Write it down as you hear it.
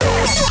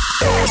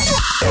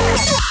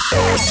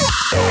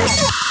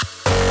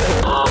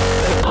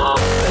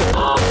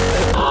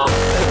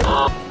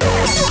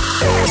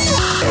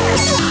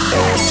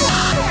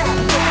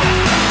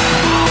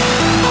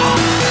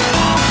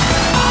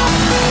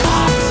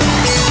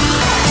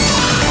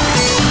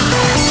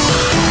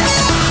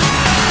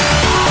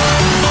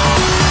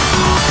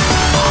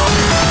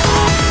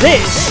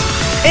This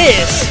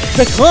is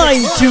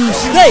Decline to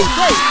State.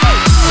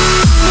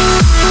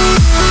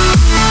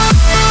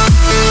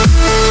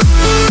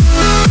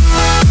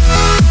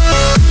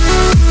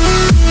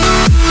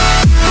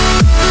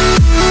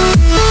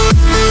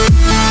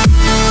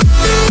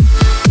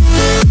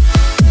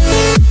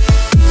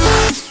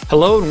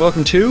 Hello and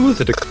welcome to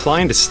the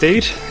Decline to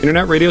State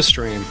Internet Radio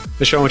Stream,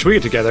 the show in which we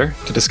get together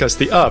to discuss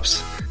the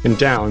ups and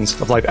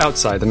downs of life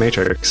outside the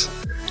Matrix.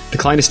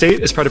 Decline to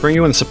State is proud to bring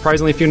you in a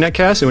surprisingly few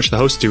netcasts in which the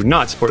hosts do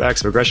not support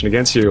acts of aggression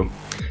against you.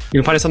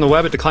 You can find us on the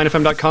web at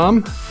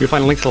declinefm.com. You'll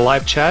find a link to the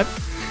live chat,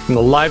 and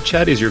the live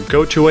chat is your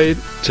go-to way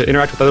to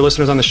interact with other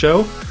listeners on the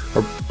show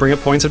or bring up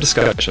points of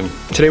discussion.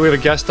 Today we have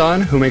a guest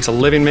on who makes a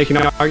living making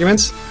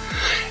arguments,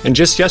 and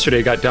just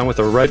yesterday got done with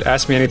a Red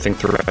Ask Me Anything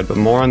thread, but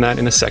more on that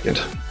in a second.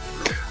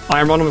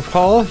 I'm Ronald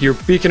McCall, your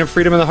beacon of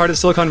freedom in the heart of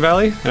Silicon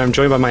Valley, and I'm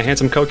joined by my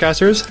handsome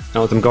co-casters.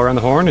 I'll let them go around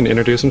the horn and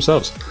introduce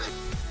themselves.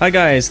 Hi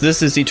guys,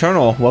 this is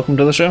Eternal. Welcome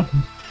to the show.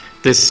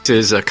 This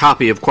is a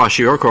copy of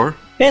Kwashiorkor.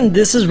 And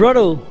this is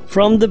Rotto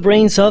from the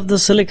brains of the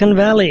Silicon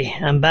Valley.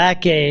 I'm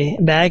back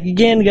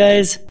again,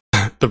 guys.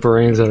 The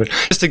brains of it.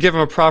 Just to give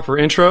him a proper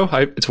intro,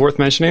 it's worth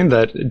mentioning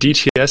that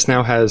DTS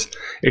now has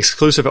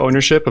exclusive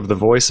ownership of the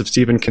voice of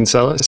Stefan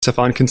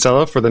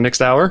Kinsella for the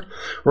next hour,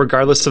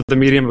 regardless of the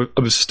medium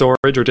of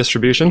storage or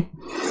distribution.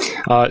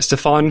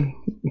 Stefan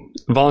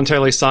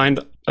voluntarily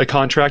signed a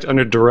contract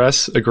under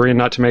duress, agreeing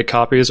not to make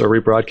copies or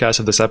rebroadcasts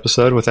of this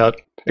episode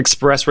without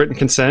express written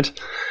consent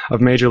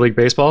of Major League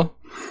Baseball.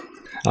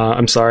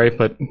 I'm sorry,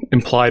 but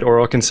implied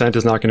oral consent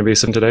is not going to be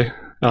sent today.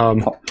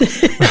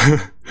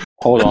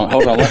 Hold on.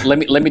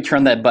 Let me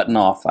turn that button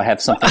off. I have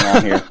something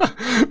on here.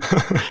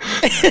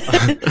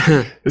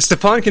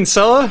 Stefan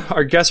Kinsella,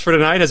 our guest for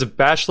tonight, has a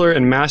bachelor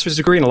and master's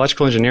degree in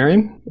electrical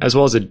engineering, as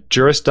well as a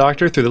Juris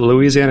Doctor through the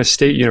Louisiana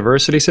State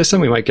University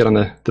system. We might get on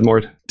the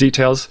more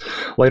details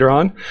later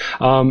on.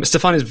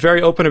 Stefan is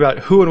very open about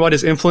who and what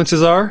his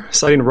influences are,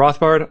 citing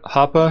Rothbard,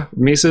 Hoppe,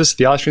 Mises,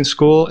 the Austrian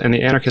School, and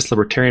the anarchist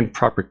libertarian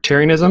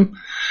proprietarianism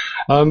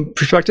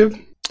perspective.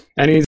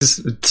 And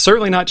he's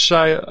certainly not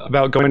shy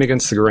about going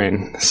against the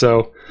grain.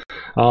 So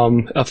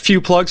a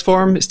few plugs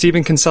for him,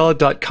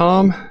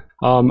 StephenKinsella.com.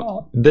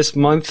 This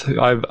month,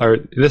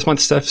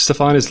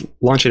 Stefan is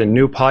launching a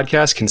new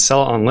podcast,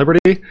 Kinsella on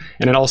Liberty.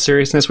 And in all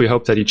seriousness, we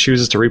hope that he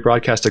chooses to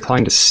rebroadcast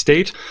Decline to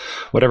State,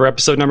 whatever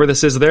episode number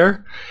this is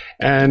there.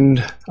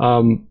 And,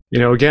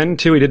 again,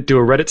 too, he did do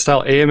a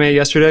Reddit-style AMA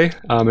yesterday,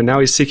 and now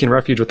he's seeking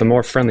refuge with a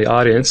more friendly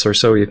audience, or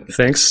so he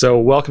thinks. So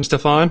welcome,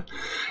 Stefan.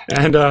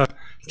 And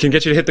can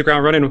get you to hit the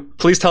ground running.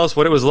 Please tell us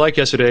what it was like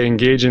yesterday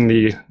engaging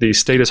the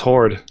status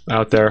horde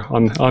out there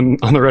on the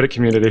Reddit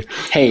community.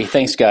 Hey,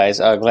 thanks, guys.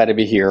 Glad to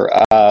be here.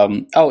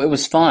 It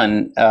was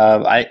fun.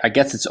 I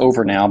guess it's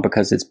over now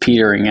because it's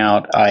petering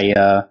out.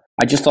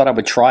 I just thought I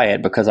would try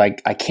it because I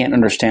can't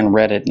understand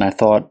Reddit, and I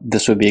thought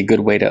this would be a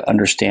good way to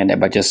understand it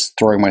by just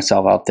throwing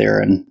myself out there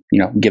and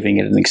giving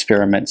it an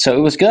experiment. So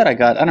it was good. I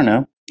got,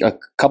 a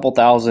couple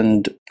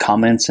thousand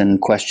comments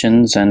and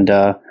questions, and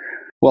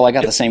I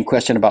got the same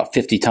question about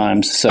 50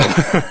 times. So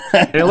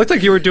it looked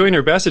like you were doing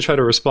your best to try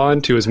to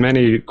respond to as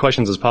many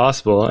questions as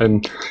possible.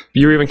 And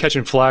you were even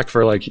catching flack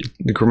for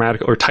the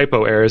grammatical or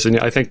typo errors. And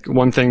I think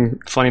one thing,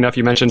 funny enough,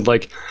 you mentioned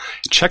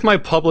check my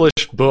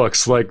published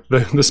books.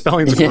 The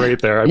spelling's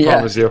great there. I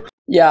promise you.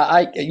 Yeah,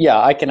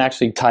 I can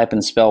actually type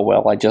and spell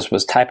well. I just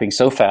was typing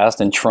so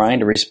fast and trying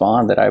to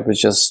respond that I was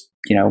just,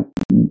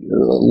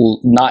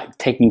 not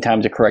taking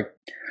time to correct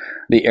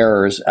the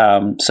errors.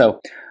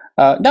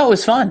 No, it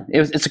was fun.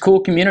 It's a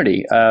cool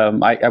community.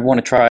 I want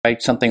to try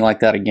something like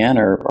that again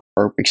or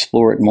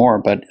explore it more,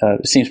 but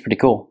it seems pretty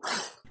cool.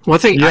 Well,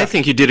 I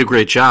think you did a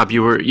great job.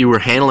 You were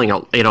handling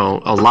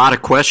a lot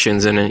of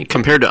questions, and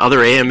compared to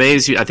other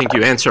AMAs, I think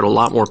you answered a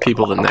lot more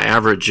people than the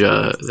average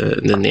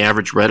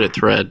Reddit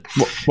thread.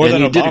 More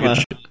than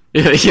Obama.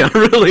 Yeah,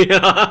 really.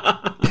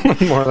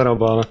 More than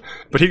Obama,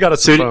 but he got a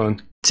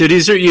phone. So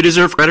you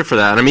deserve credit for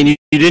that. I mean, you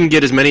didn't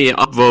get as many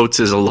upvotes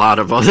as a lot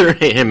of other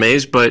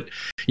AMAs, but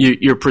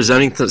you're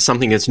presenting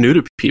something that's new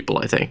to people.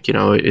 I think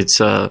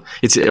it's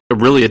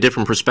really a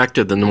different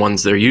perspective than the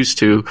ones they're used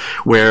to,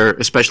 where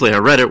especially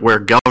on Reddit, where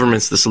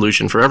government's the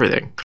solution for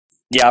everything.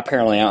 Yeah,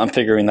 apparently I'm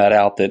figuring that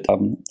out. That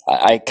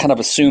I kind of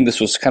assumed this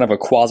was kind of a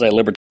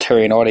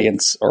quasi-libertarian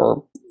audience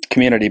or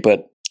community,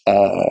 but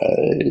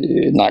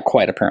not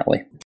quite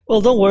apparently.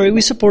 Well, don't worry,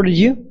 we supported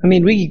you. I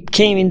mean, we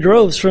came in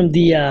droves from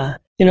the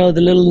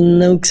the little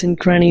nooks and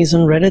crannies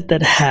on Reddit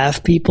that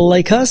have people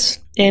like us,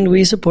 and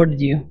we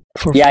supported you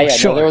for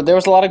sure. No, there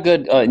was a lot of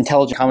good,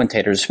 intelligent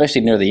commentators,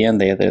 especially near the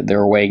end. They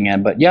were weighing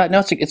in, but yeah,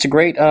 no, it's a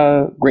great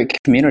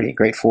community,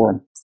 great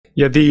forum.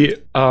 Yeah, the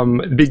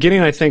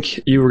beginning, I think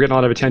you were getting a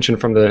lot of attention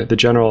from the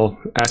general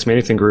Ask Me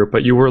Anything group,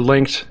 but you were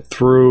linked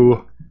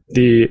through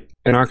the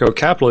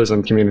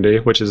anarcho-capitalism community,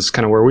 which is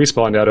kind of where we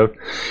spawned out of,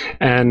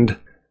 and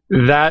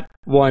that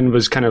one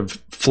was kind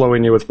of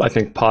flowing you with, I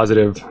think,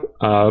 positive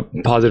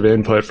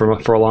input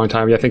for a long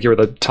time. Yeah, I think you were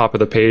at the top of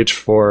the page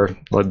for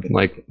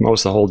like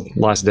most of the whole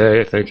last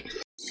day, I think.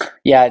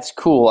 Yeah, it's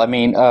cool. I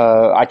mean,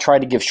 I try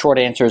to give short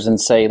answers and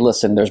say,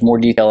 listen, there's more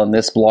detail in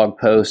this blog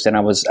post. And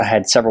I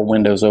had several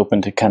windows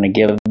open to kind of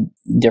give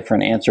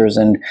different answers.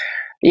 And,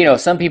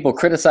 some people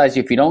criticize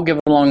you if you don't give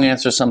a long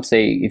answer. Some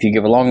say if you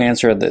give a long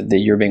answer that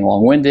you're being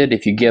long-winded.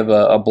 If you give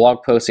a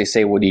blog post, they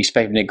say, well, do you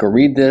expect me to go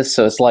read this?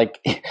 So it's like,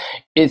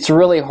 it's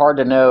really hard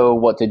to know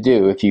what to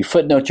do. If you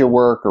footnote your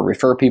work or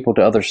refer people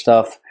to other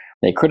stuff,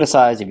 they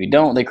criticize. If you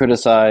don't, they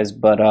criticize.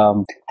 But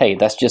hey,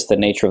 that's just the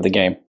nature of the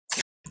game.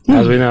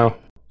 As we know.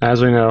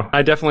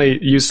 I definitely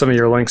used some of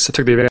your links. I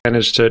took the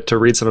advantage to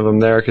read some of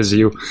them there because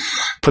you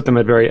put them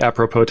at very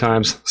apropos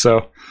times.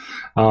 So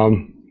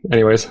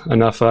anyways,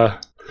 enough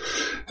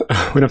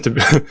we don't have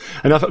to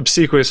enough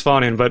obsequious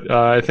fawning, but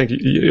I think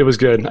it was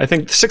good. I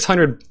think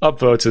 600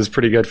 upvotes is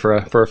pretty good for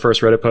a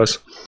first Reddit post.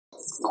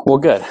 Well,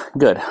 good.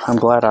 I'm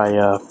glad I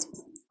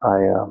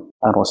don't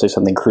want to say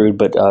something crude,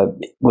 but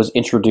was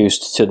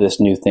introduced to this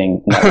new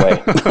thing in that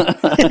way.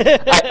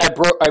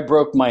 I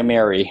broke my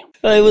Mary.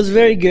 It was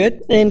very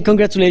good, and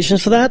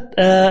congratulations for that.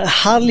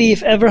 Hardly,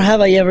 if ever,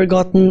 have I ever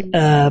gotten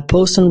a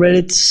post on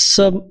Reddit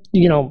so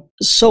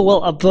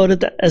well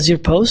upvoted as your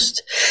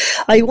post.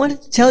 I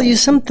wanted to tell you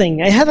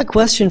something. I have a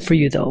question for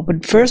you, though.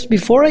 But first,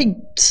 before I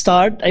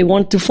start, I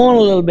want to phone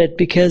a little bit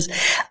because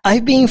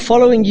I've been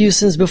following you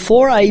since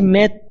before I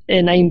met.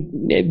 And I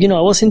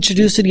was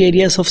introduced to the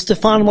ideas of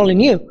Stefan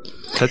Molyneux.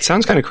 That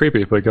sounds kind of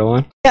creepy, but go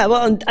on. Yeah,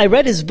 well, I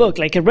read his book,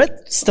 I read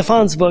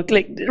Stefan's book,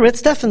 read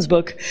Stefan's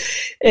book,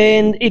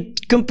 and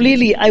it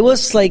completely, I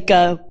was like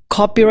a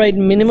copyright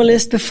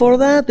minimalist before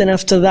that, and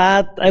after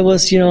that, I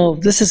was,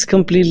 this is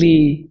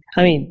completely,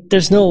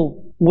 there's no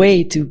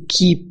way to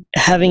keep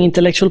having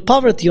intellectual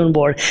poverty on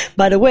board.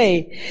 By the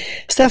way,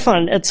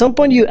 Stefan, at some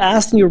point you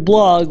asked in your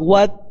blog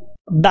what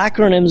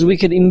backronyms we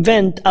could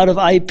invent out of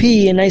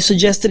IP, and I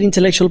suggested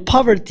intellectual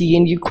poverty,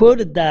 and you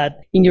quoted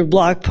that in your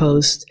blog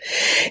post.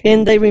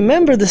 And I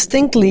remember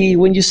distinctly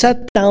when you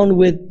sat down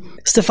with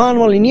Stefan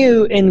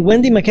Molyneux and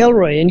Wendy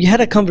McElroy, and you had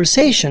a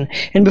conversation.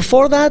 And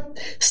before that,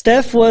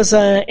 Steph was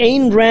an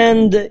Ayn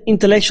Rand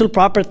intellectual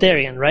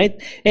proprietarian,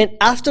 right? And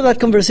after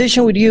that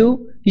conversation with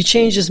you, you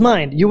changed his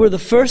mind. You were the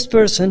first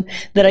person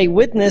that I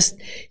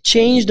witnessed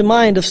change the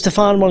mind of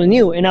Stefan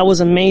Molyneux, and I was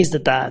amazed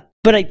at that.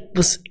 But I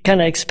was kind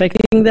of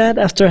expecting that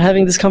after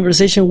having this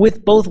conversation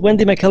with both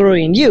Wendy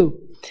McElroy and you.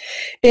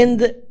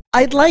 And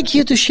I'd like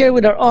you to share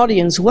with our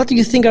audience, what do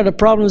you think are the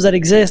problems that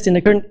exist in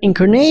the current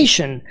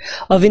incarnation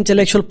of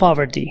intellectual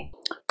poverty?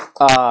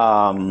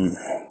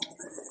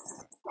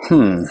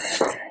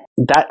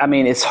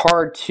 It's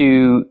hard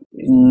to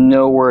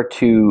know where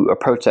to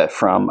approach that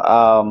from.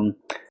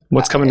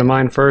 What's coming to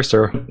mind first,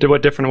 or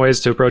what different ways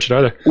to approach it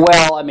are there?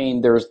 Well,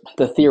 there's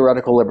the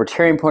theoretical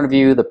libertarian point of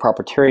view, the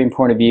proprietarian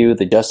point of view,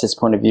 the justice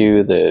point of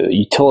view, the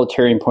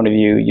utilitarian point of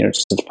view,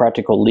 just the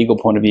practical legal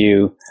point of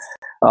view,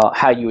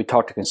 how you would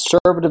talk to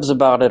conservatives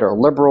about it or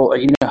liberal,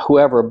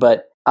 whoever.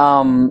 But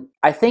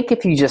I think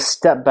if you just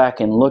step back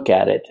and look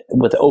at it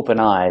with open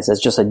eyes as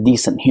just a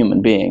decent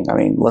human being,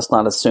 let's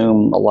not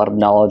assume a lot of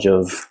knowledge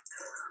of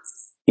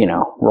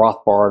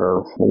Rothbard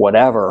or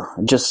whatever,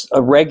 just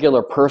a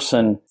regular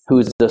person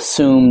who's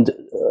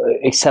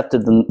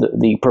accepted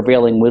the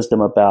prevailing wisdom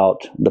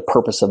about the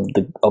purpose of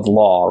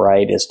law,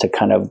 right, is to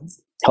kind of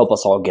help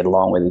us all get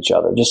along with each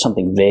other, just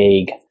something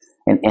vague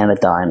and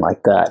anodyne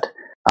like that.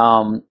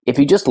 If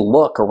you just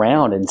look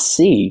around and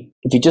see,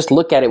 if you just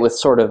look at it with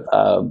sort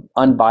of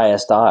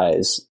unbiased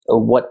eyes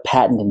of what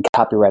patent and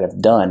copyright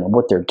have done and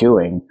what they're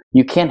doing,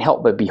 you can't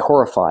help but be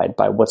horrified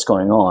by what's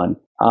going on.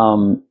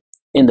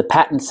 In the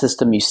patent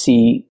system, you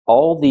see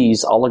all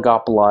these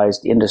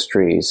oligopolized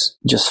industries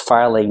just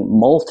filing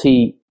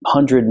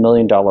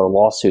multi-$100-million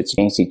lawsuits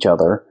against each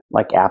other,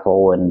 like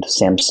Apple and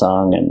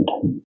Samsung and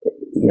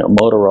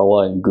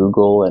Motorola and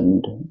Google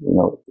and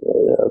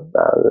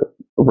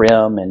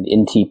RIM and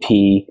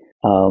NTP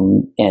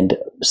and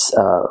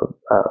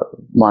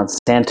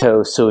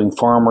Monsanto suing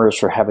farmers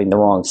for having the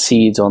wrong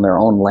seeds on their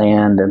own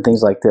land and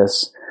things like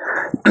this.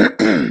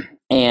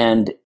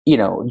 And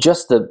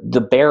just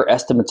the bare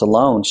estimates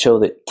alone show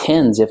that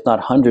tens, if not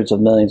hundreds of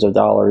millions of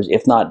dollars,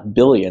 if not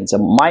billions,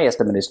 and my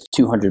estimate is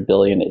 200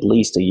 billion at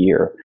least a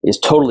year, is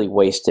totally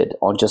wasted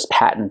on just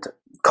patent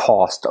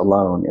cost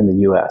alone in the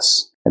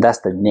U.S. And that's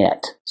the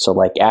net. So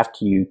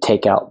after you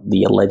take out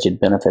the alleged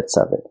benefits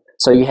of it.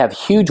 So you have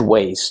huge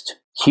waste,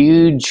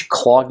 huge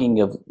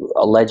clogging of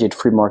alleged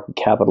free market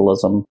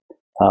capitalism,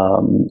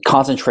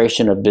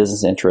 concentration of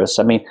business interests.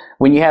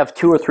 When you have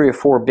 2 or 3 or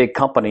 4 big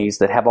companies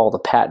that have all the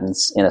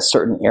patents in a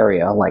certain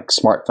area, like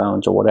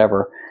smartphones or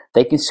whatever,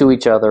 they can sue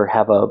each other,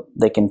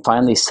 they can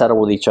finally settle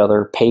with each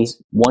other,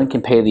 one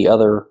can pay the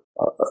other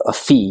a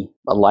fee,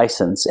 a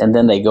license, and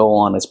then they go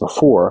on as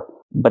before.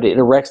 But it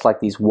erects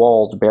these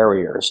walled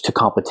barriers to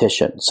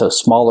competition. So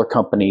smaller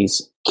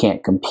companies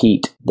can't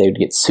compete. They would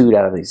get sued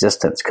out of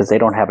existence because they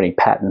don't have any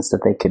patents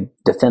that they could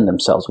defend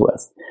themselves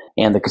with.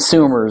 And the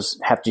consumers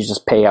have to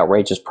just pay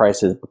outrageous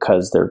prices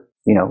because they're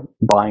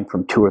buying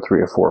from 2 or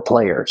 3 or 4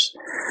 players.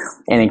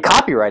 And in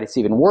copyright, it's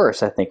even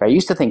worse, I think. I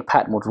used to think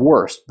patent was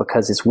worse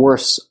because it's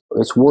worse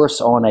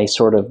on a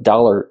sort of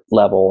dollar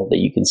level that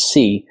you can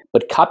see,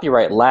 but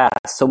copyright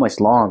lasts so much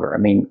longer. I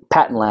mean,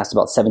 patent lasts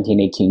about 17,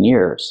 18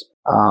 years.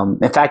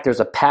 In fact, there's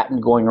a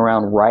patent going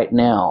around right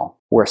now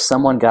where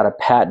someone got a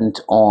patent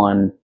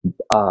on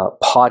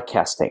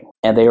podcasting,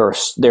 and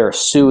they're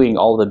suing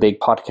all the big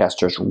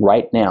podcasters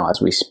right now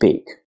as we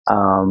speak.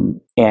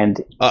 And they're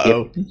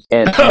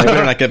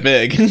not that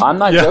big. I'm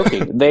not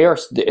joking. They are.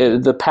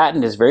 The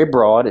patent is very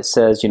broad. It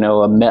says,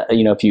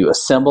 if you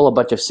assemble a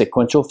bunch of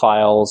sequential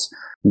files,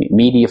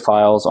 media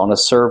files on a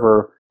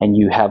server, and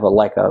you have an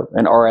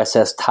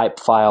RSS type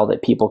file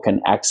that people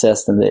can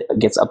access, and that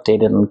gets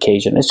updated on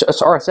occasion. It's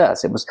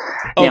RSS. It was.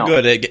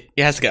 Good. It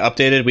has to get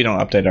updated. We don't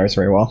update ours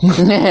very well.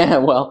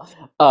 Well.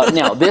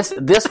 Now this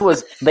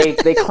was they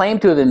claim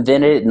to have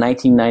invented it in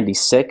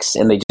 1996,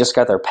 and they just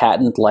got their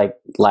patent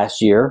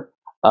last year.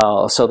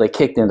 So they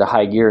kicked into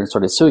high gear and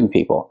started suing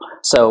people.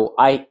 So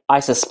I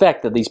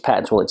suspect that these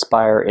patents will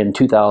expire in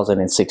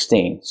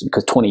 2016,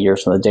 because 20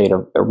 years from the date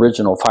of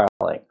original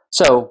filing.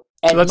 So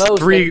that's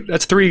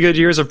three good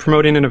years of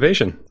promoting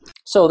innovation.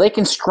 So they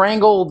can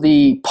strangle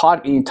the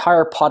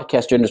entire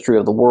podcast industry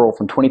of the world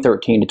from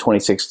 2013 to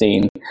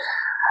 2016.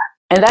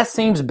 And that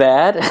seems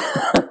bad,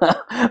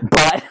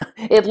 but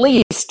at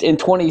least in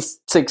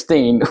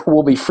 2016,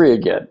 we'll be free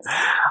again.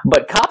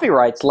 But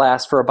copyrights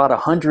last for about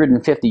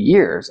 150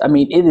 years. I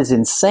mean, it is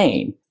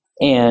insane.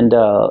 And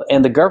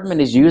the government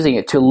is using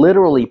it to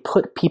literally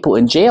put people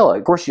in jail.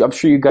 Of course, I'm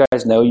sure you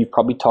guys know, you've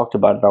probably talked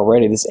about it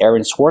already, this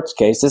Aaron Swartz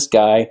case. This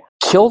guy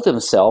killed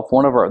himself,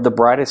 one of the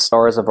brightest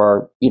stars of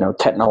our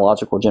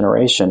technological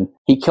generation.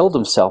 He killed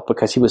himself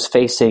because he was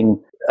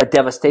facing a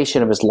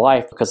devastation of his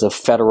life because of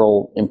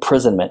federal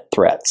imprisonment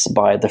threats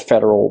by the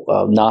federal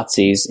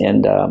Nazis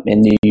in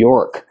New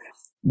York,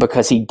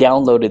 because he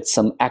downloaded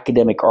some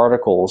academic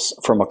articles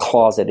from a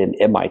closet in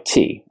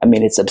MIT. I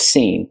mean, it's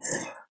obscene.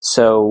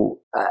 So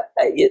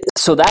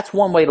that's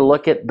one way to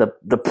look at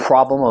the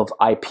problem of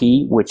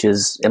IP, which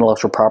is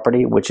intellectual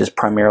property, which is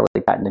primarily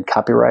patent and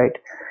copyright,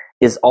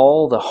 is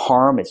all the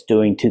harm it's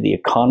doing to the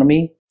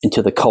economy and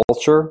to the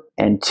culture,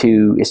 and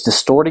it's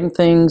distorting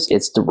things,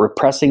 it's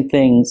repressing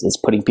things, it's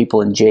putting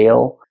people in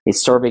jail, it's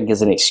serving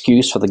as an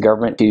excuse for the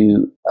government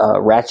to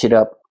ratchet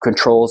up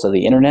controls of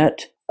the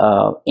internet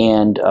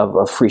and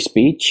of free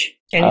speech.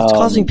 And it's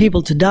causing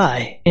people to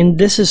die. And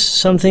this is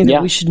something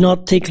that we should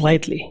not take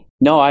lightly.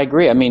 No, I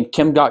agree. I mean,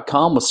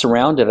 Kim.com was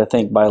surrounded, I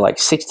think, by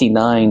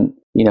 69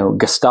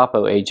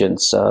 Gestapo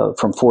agents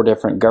from 4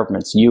 different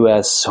governments,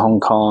 U.S., Hong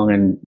Kong,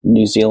 and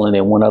New Zealand,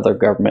 and one other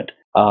government,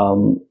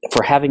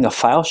 for having a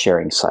file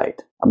sharing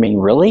site. I mean,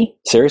 really?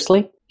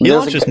 Seriously? He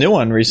launched his new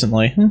one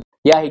recently.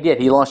 Yeah, he did.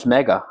 He launched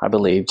Mega, I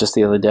believe, just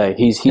the other day.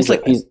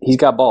 He's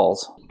got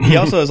balls. He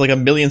also has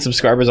 1 million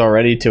subscribers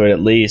already to it,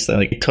 at least.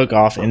 And it took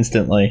off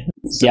instantly.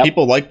 So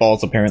people like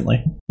balls,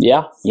 apparently.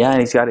 Yeah,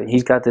 and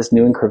he's got this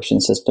new encryption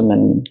system,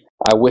 and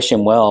I wish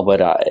him well,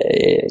 but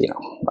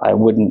I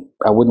wouldn't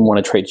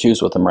want to trade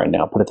shoes with him right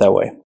now. Put it that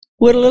way.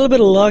 With a little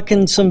bit of luck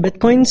and some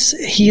bitcoins,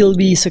 he'll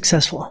be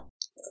successful.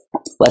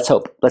 Let's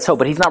hope.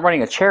 But he's not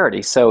running a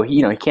charity, so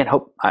he can't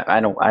hope. I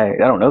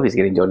don't know if he's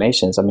getting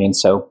donations. I mean,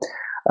 so.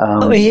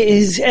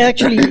 He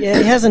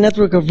has a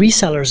network of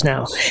resellers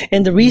now,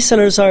 and the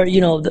resellers are,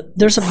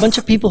 there's a bunch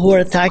of people who are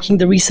attacking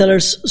the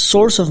resellers'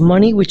 source of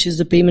money, which is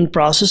the payment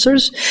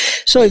processors.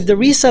 So if the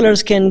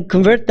resellers can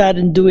convert that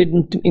and do it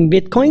in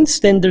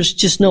bitcoins, then there's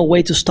just no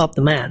way to stop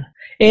the man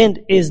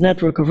and his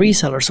network of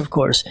resellers, of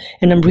course.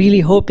 And I'm really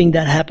hoping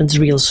that happens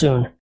real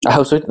soon. I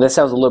hope so. That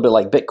sounds a little bit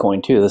like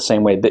Bitcoin too. The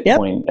same way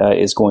Bitcoin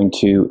is going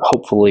to,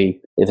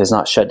 hopefully, if it's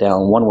not shut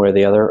down one way or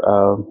the other,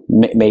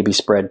 maybe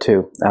spread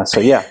too.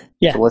 So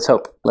let's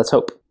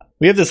hope.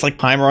 We have this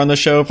timer on the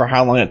show for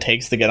how long it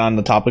takes to get on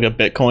the topic of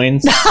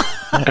bitcoins,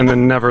 and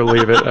then never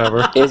leave it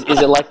ever. Is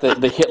it like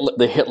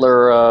the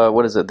Hitler?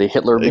 What is it? The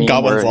Hitler meme?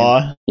 Godwin's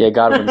law. Yeah,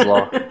 Godwin's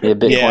law. Yeah,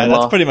 Bitcoin that's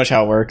law. pretty much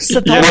how it works.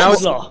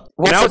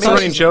 Now it's a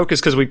running joke is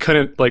because we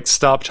couldn't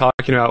stop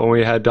talking about when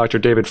we had Dr.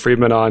 David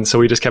Friedman on, so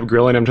we just kept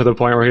grilling him to the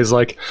point where he's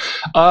like,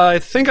 "I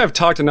think I've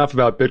talked enough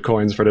about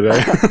bitcoins for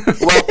today."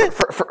 Well,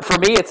 for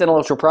me, it's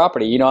intellectual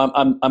property. I'm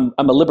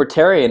a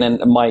libertarian, and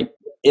my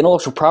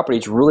intellectual property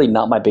is really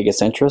not my biggest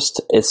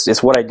interest.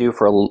 It's what I do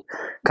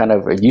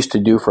used to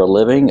do for a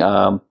living.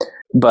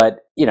 But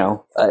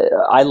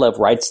I love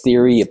rights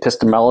theory,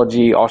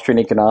 epistemology, Austrian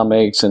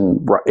economics,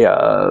 and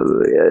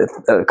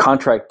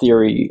contract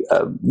theory,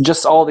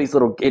 just all these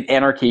little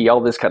anarchy,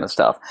 all this kind of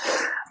stuff.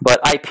 But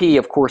IP,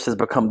 of course, has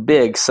become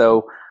big.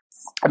 So,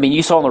 I mean,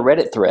 you saw on the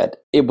Reddit thread,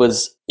 it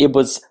was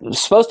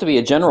supposed to be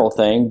a general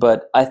thing,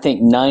 but I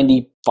think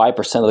 95%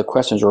 of the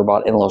questions were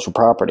about intellectual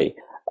property.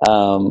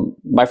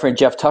 My friend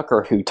Jeff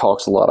Tucker, who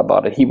talks a lot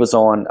about it, he was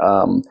on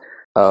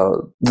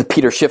the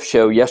Peter Schiff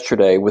show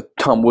yesterday with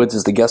Tom Woods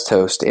as the guest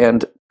host,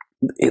 and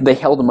they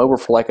held him over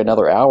for like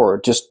another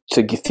hour just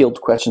to field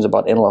questions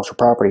about intellectual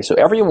property. So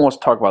everyone wants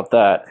to talk about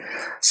that.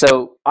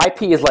 So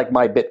IP is like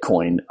my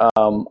Bitcoin.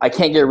 I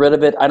can't get rid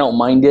of it. I don't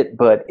mind it,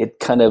 but it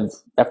kind of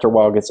after a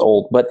while gets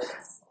old. But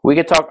we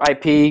could talk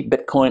IP,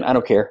 Bitcoin. I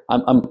don't care.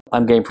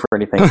 I'm game for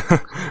anything.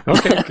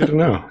 Okay, good to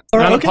know.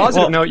 On a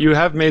positive note, you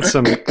have made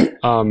some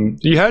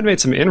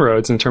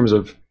inroads in terms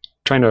of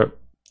trying to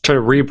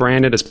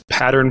rebrand it as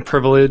pattern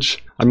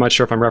privilege. I'm not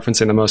sure if I'm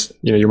referencing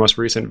your most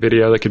recent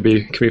video that could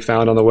be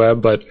found on the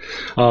web, but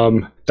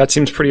that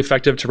seems pretty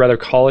effective to rather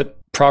call it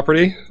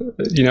property,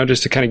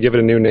 just to kind of give it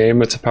a new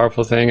name. It's a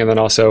powerful thing. And then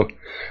also,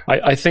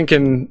 I think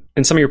in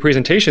some of your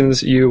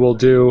presentations, you will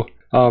do,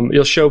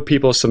 you'll show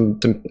people some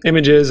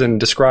images and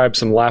describe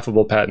some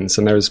laughable patents,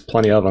 and there's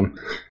plenty of them.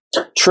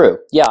 True.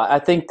 Yeah, I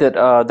think that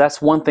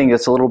that's one thing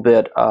that's a little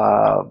bit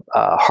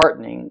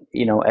heartening,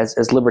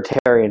 as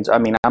libertarians. I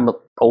mean, I'm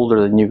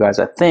older than you guys,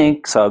 I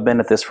think, so I've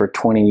been at this for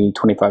 20,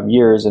 25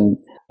 years, and,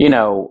 you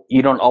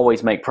don't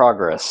always make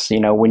progress.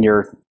 When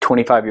you're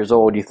 25 years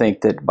old, you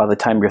think that by the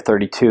time you're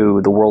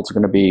 32, the world's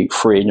going to be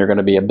free and you're going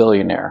to be a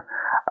billionaire.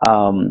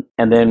 And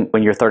then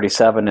when you're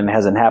 37 and it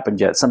hasn't happened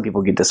yet, some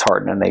people get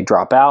disheartened and they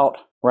drop out.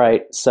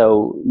 Right.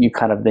 So you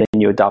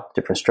adopt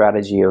a different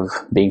strategy of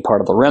being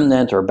part of the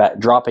remnant or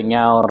dropping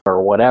out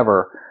or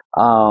whatever.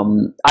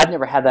 I've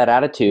never had that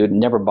attitude. It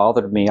never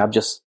bothered me. I've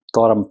just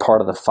thought I'm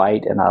part of the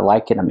fight and I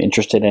like it. I'm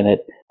interested in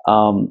it.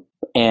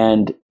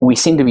 And we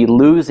seem to be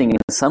losing in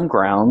some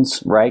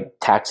grounds, right?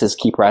 Taxes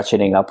keep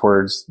ratcheting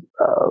upwards.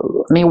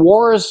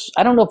 Wars,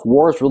 I don't know if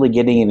war is really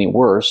getting any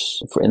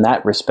worse in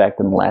that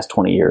respect in the last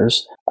 20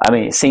 years.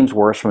 It seems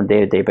worse from a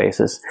day-to-day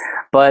basis.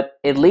 But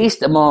at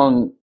least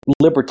among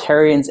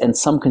libertarians and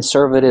some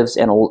conservatives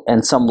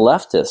and some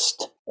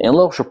leftists,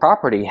 intellectual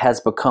property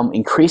has become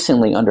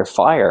increasingly under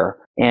fire.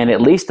 And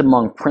at least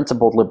among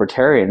principled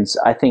libertarians,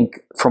 I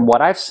think from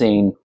what I've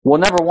seen, well,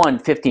 number one,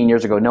 15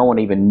 years ago, no one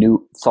even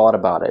thought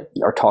about it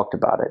or talked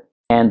about it.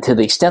 And to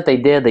the extent they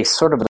did, they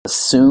sort of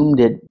assumed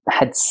it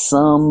had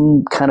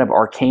some kind of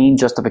arcane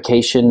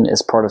justification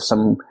as part of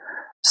some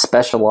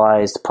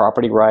specialized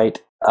property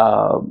right.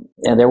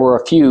 And there were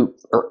a few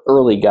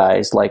early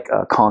guys like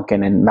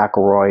Konkin and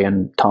McElroy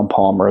and Tom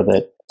Palmer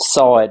that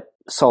saw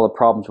the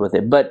problems with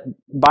it. But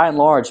by and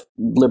large,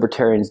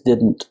 libertarians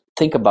didn't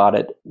think about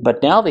it.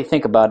 But now they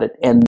think about it,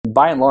 and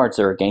by and large,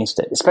 they're against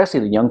it, especially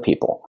the young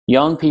people.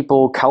 Young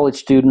people, college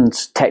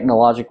students,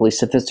 technologically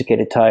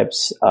sophisticated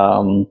types,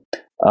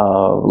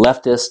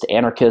 leftist,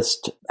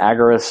 anarchist,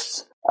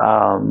 agorists,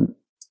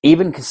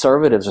 even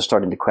conservatives are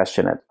starting to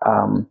question it.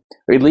 Or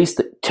at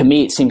least to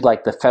me, it seems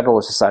like the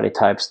Federalist Society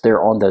types,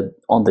 they're on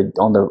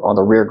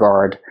the rear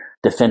guard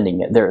defending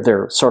it.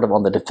 They're sort of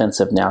on the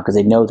defensive now because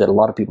they know that a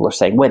lot of people are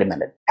saying, "Wait a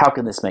minute, how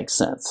can this make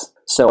sense?"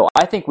 So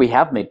I think we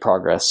have made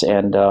progress,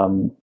 and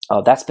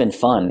that's been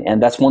fun,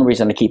 and that's one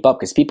reason to keep up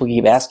because people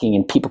keep asking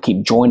and people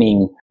keep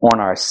joining on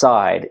our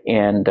side.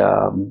 And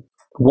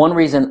one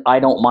reason I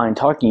don't mind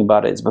talking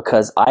about it is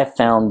because I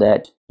found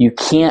that you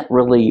can't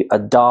really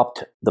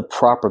adopt the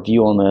proper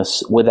view on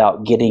this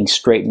without getting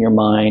straight in your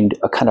mind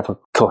a kind of a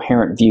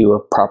coherent view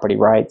of property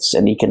rights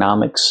and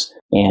economics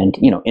and,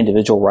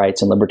 individual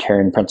rights and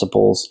libertarian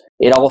principles.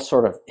 It all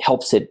sort of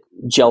helps it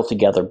gel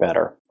together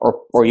better.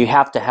 Or you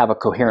have to have a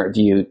coherent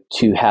view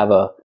to have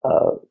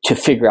to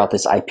figure out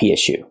this IP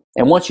issue.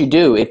 And once you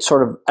do, it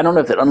sort of, I don't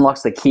know if it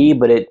unlocks the key,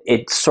 but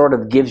it sort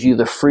of gives you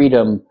the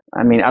freedom.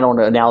 I don't want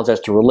to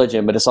analogize to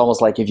religion, but it's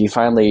almost like if you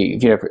finally,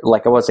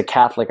 like I was a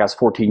Catholic, I was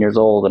 14 years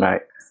old, and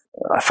I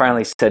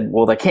finally said,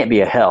 well, there can't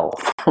be a hell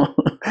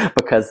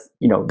because,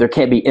 there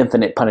can't be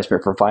infinite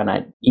punishment for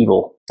finite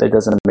evil. That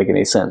doesn't make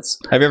any sense.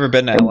 Have you ever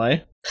been to LA?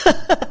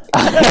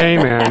 Hey,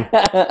 man.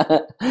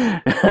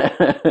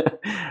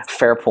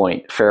 Fair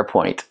point.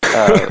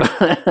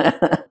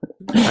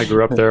 I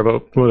grew up there,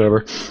 but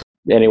whatever.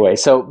 Anyway,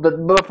 so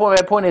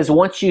my point is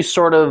once you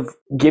sort of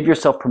give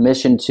yourself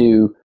permission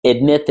to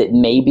admit that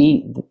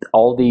maybe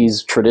all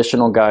these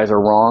traditional guys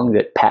are wrong,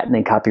 that patent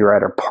and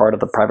copyright are part of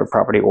the private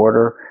property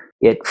order,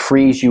 it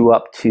frees you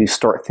up to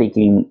start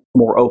thinking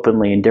more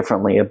openly and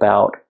differently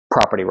about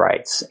property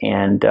rights.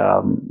 And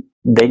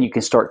then you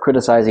can start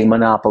criticizing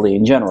monopoly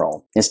in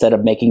general instead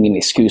of making an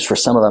excuse for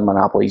some of the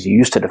monopolies you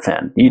used to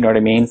defend. You know what I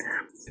mean?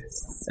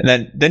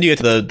 And then you get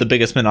to the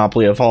biggest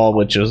monopoly of all,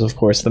 which is, of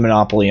course, the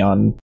monopoly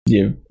on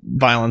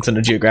violence in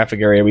a geographic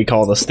area we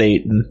call the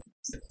state. And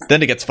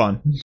then it gets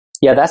fun.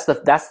 Yeah, that's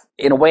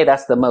in a way,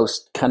 that's the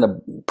most kind of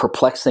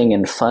perplexing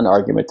and fun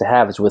argument to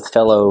have is with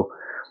fellow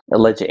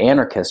alleged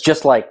anarchists.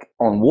 Just like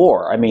on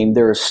war,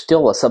 there's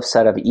still a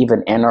subset of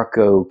even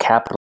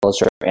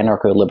anarcho-capitalists or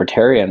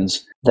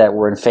anarcho-libertarians that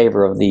were in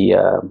favor of the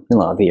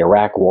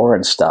Iraq war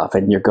and stuff.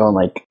 And you're going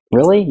like,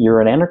 really?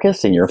 You're an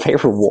anarchist and you're in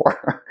favor of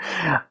war?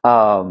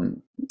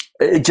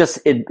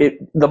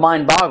 The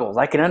mind boggles.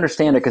 I can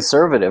understand a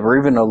conservative or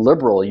even a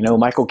liberal,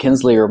 Michael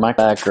Kinsley or Mike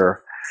Beck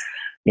or,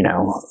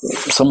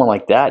 someone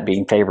like that being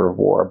in favor of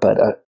war, but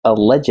a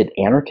alleged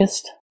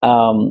anarchist.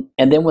 And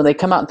then when they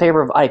come out in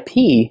favor of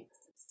IP,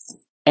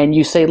 And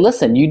you say,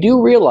 listen, you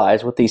do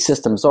realize what these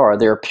systems are.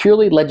 They're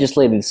purely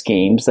legislated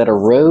schemes that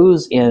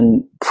arose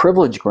in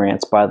privilege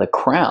grants by the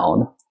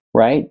crown,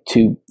 right,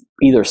 to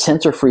either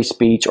censor free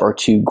speech or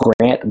to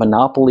grant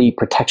monopoly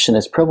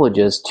protectionist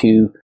privileges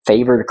to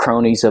favored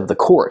cronies of the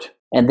court.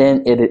 And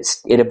then it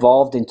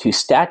evolved into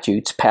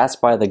statutes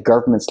passed by the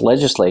government's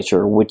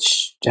legislature,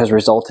 which has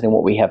resulted in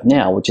what we have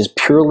now, which is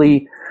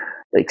purely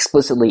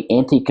explicitly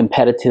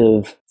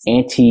anti-competitive,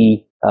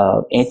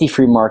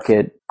 anti-free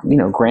market,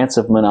 grants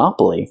of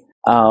monopoly.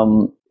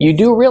 You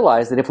do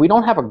realize that if we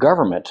don't have a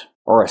government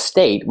or a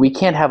state, we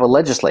can't have a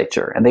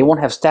legislature, and they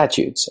won't have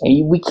statutes.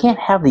 And we can't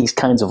have these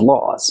kinds of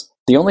laws.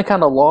 The only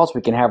kind of laws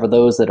we can have are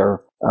those that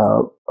are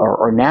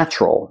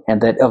natural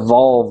and that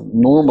evolve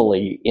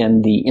normally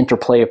in the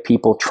interplay of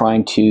people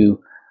trying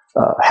to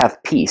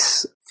have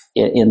peace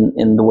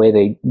in the way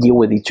they deal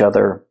with each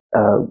other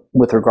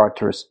with regard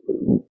to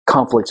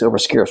conflicts over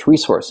scarce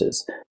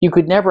resources. You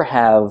could never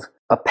have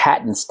a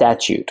patent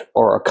statute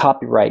or a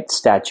copyright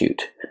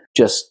statute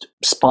just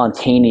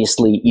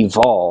spontaneously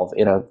evolve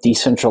in a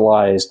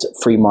decentralized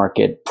free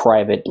market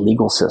private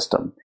legal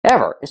system.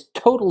 Ever. It's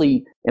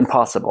totally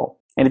impossible.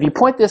 And if you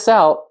point this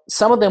out,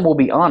 some of them will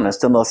be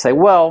honest and they'll say,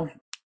 well,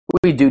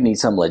 we do need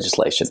some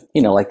legislation,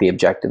 like the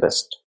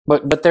objectivists.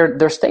 But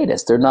they're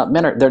statists. They're not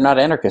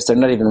anarchists. They're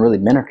not even really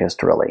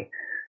minarchists, really.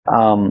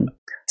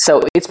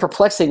 So it's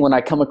perplexing when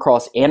I come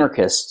across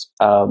anarchists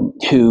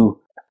who,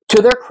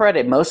 to their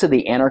credit, most of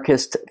the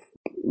anarchist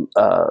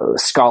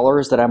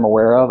scholars that I'm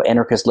aware of,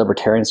 anarchist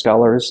libertarian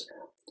scholars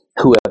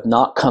who have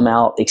not come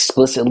out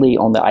explicitly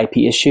on the IP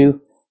issue,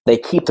 they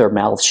keep their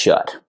mouths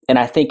shut. And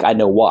I think I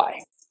know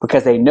why.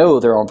 Because they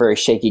know they're on very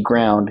shaky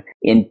ground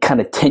in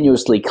kind of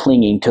tenuously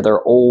clinging to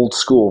their old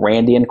school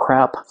Randian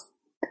crap,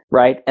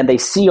 right? And they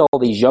see all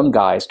these young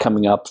guys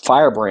coming up,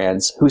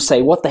 firebrands, who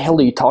say, what the hell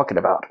are you talking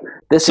about?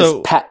 This is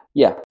Pat.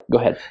 Yeah, go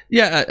ahead.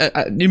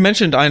 Yeah, you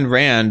mentioned Ayn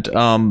Rand.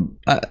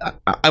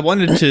 I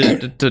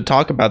wanted to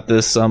talk about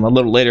this a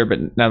little later,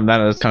 but now that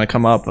has kind of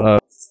come up.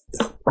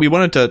 We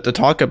wanted to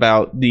talk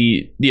about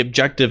the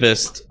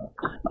objectivist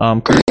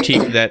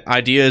critique that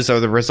ideas are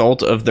the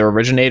result of their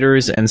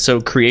originators, and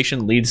so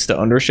creation leads to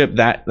ownership.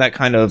 That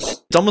kind of,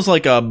 it's almost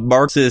like a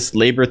Marxist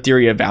labor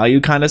theory of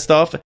value kind of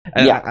stuff.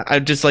 And yeah. I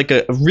just like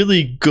a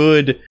really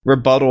good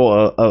rebuttal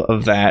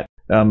of that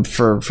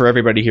for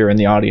everybody here in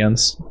the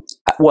audience.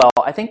 Well,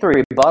 I think the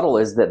rebuttal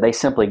is that they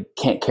simply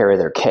can't carry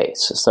their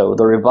case. So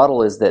the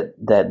rebuttal is that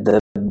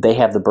they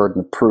have the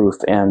burden of proof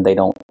and they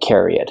don't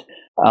carry it.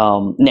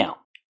 Now,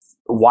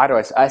 why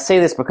do I say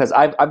this? Because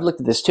I've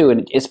looked at this too,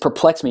 and it's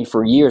perplexed me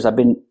for years. I've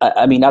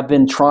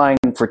been trying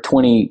for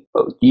 20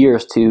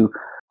 years to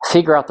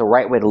figure out the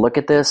right way to look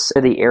at this,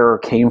 where the error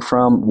came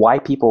from, why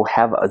people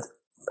have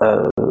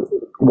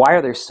why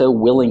are they so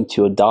willing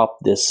to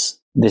adopt this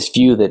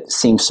view that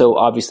seems so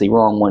obviously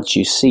wrong once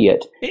you see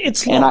it.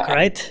 It's Locke,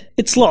 right?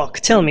 It's Locke.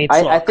 Tell me,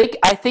 it's Locke.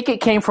 I think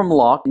it came from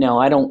Locke. Now,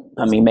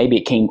 maybe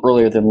it came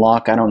earlier than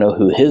Locke. I don't know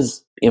who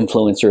his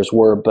influencers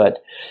were,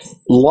 but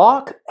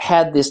Locke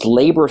had this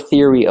labor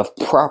theory of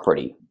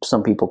property,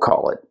 some people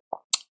call it.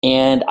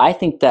 And I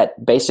think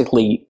that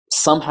basically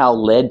somehow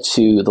led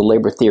to the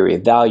labor theory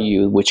of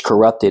value, which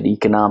corrupted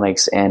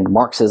economics and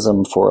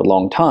Marxism for a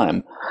long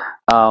time.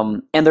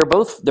 And they're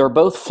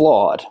both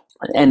flawed.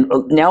 And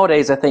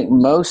nowadays, I think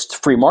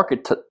most free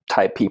market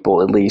type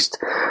people, at least,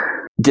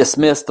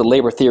 dismiss the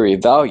labor theory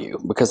of value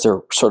because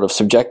they're sort of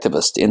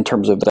subjectivist in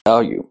terms of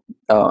value.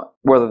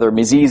 Whether they're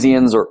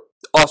Misesians or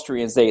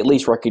Austrians, they at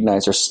least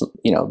recognize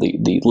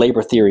the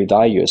labor theory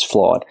value is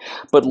flawed.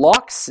 But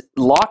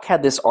Locke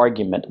had this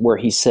argument where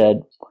he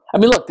said, I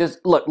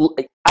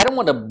don't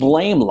want to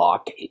blame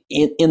Locke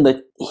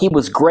he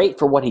was great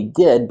for what he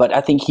did, but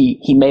I think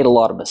he made a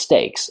lot of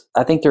mistakes.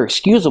 I think they're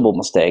excusable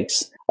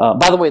mistakes.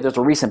 By the way, there's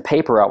a recent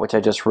paper out which I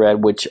just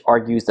read, which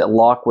argues that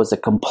Locke was a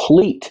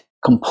complete,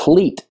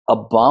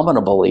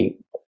 abominably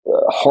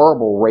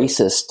horrible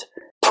racist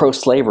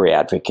pro-slavery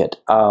advocate.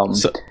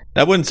 So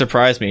that wouldn't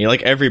surprise me.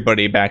 Like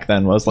everybody back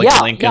then was, like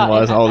Lincoln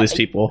was, all these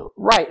people.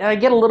 Right, and I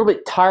get a little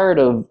bit tired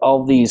of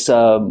all these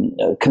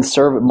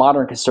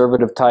modern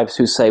conservative types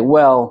who say,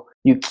 well,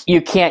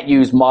 you can't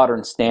use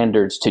modern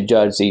standards to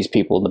judge these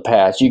people in the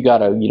past. You got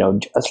to,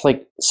 it's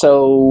like,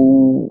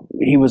 so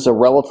he was a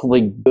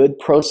relatively good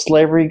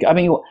pro-slavery. I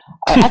mean,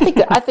 I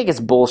think it's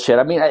bullshit.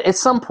 I mean, at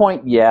some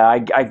point,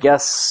 I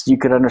guess you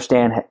could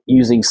understand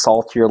using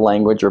saltier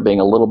language or being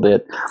a little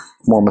bit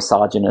more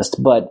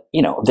misogynist. But,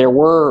 there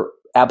were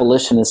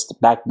abolitionists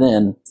back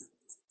then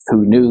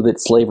who knew that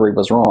slavery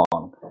was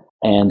wrong.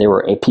 And there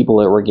were people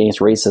that were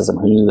against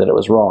racism who knew that it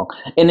was wrong.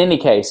 In any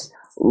case,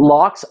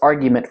 Locke's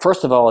argument,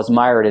 first of all, is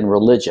mired in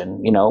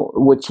religion,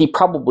 which he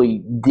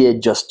probably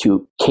did just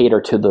to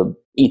cater to the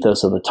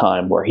ethos of the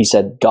time, where he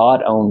said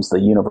God owns the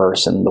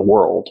universe and the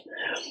world,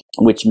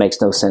 which makes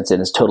no sense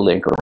and is totally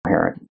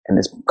incoherent and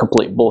is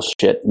complete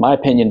bullshit, in my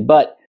opinion.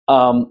 But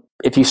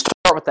if you start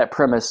with that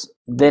premise,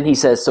 then he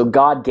says, so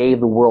God gave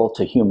the world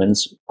to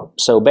humans.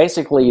 So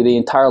basically, the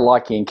entire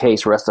Lockean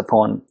case rests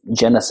upon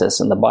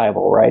Genesis in the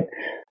Bible, right?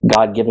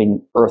 God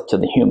giving earth to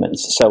the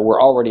humans. So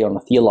we're already on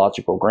a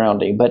theological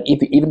grounding. But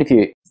even if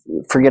you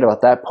forget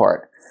about that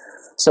part,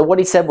 so what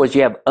he said was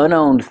you have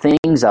unowned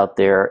things out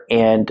there,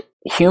 and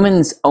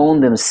humans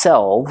own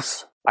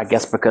themselves, I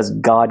guess because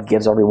God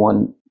gives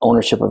everyone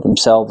ownership of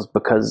themselves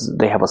because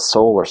they have a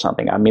soul or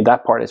something. I mean,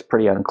 that part is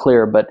pretty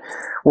unclear, but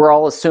we're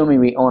all assuming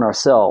we own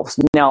ourselves.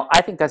 Now,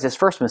 I think that's his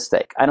first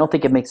mistake. I don't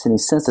think it makes any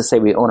sense to say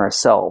we own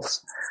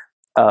ourselves.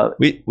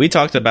 We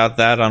talked about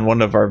that on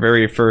one of our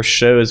very first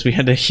shows. We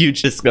had a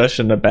huge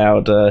discussion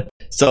about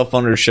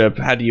self-ownership.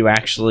 How do you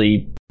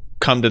actually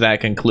come to that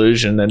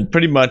conclusion? And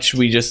pretty much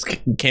we just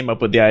came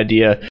up with the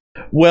idea,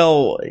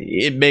 well,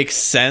 it makes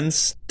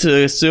sense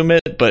to assume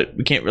it, but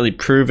we can't really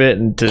prove it,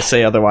 and to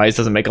say otherwise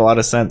doesn't make a lot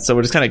of sense. So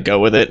we'll just kind of go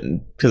with it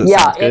because it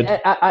sounds good.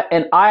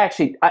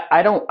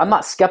 I'm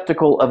not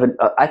skeptical of it.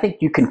 I think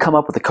you can come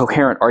up with a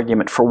coherent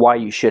argument for why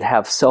you should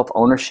have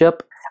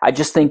self-ownership. I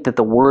just think that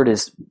the word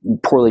is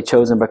poorly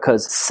chosen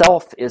because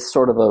self is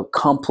sort of a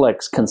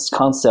complex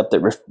concept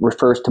that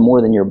refers to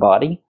more than your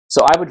body.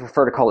 So I would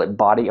prefer to call it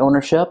body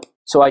ownership.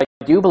 So I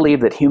do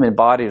believe that human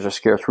bodies are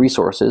scarce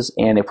resources,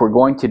 and if we're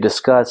going to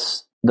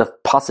discuss the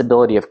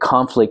possibility of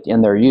conflict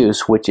in their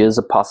use, which is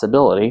a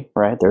possibility,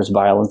 right? There's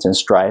violence and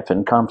strife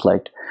and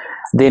conflict.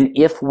 Then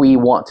if we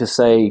want to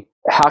say,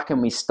 how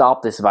can we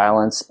stop this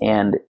violence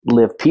and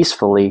live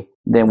peacefully,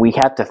 then we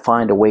have to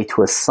find a way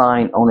to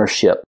assign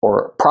ownership,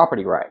 or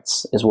property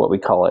rights is what we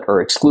call it, or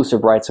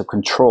exclusive rights of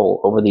control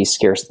over these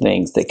scarce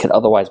things that could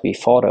otherwise be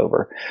fought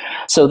over.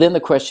 So then the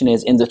question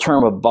is, in the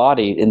term of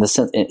body, in the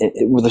sense,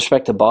 with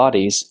respect to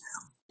bodies,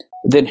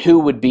 then who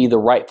would be the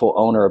rightful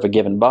owner of a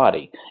given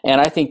body?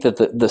 And I think that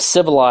the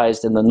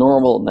civilized and the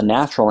normal and the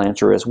natural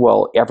answer is,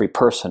 well, every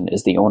person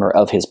is the owner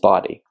of his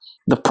body.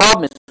 The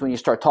problem is when you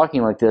start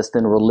talking like this,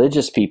 then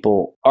irreligious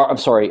people,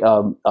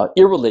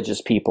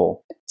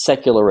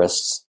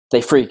 secularists,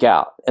 they freak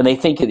out and they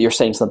think that you're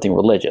saying something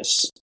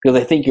religious because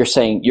they think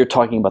you're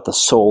talking about the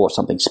soul or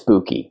something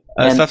spooky.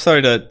 I'm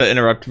sorry to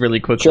interrupt really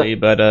quickly,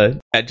 Sure.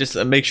 but just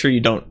make sure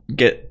you don't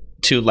get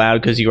too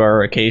loud because you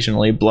are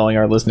occasionally blowing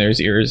our listeners'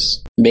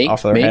 ears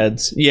off their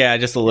heads. Yeah,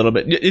 just a little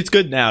bit. It's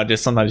good now.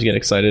 Just sometimes you get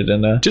excited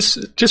and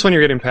just when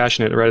you're getting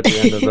passionate right at the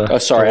end of the. Oh,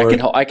 sorry.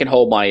 I can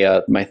hold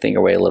my my thing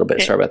away a little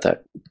bit. Sorry about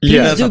that.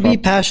 Please do be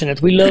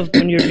passionate. We love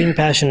when you're being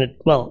passionate.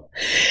 Well,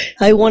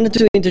 I wanted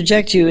to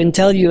interject you and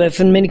tell you I've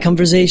had many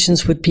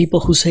conversations with people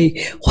who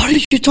say, "What are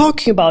you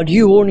talking about?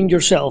 You owning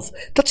yourself?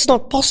 That's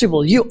not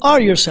possible. You are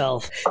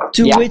yourself."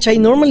 To which I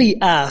normally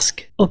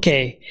ask,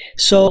 okay,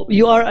 so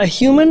you are a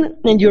human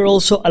and you're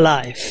also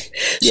alive.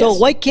 So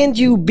why can't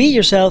you be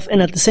yourself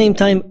and at the same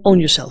time own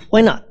yourself?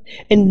 Why not?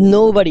 And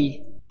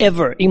nobody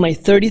ever in my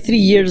 33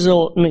 years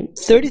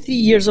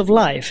of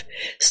life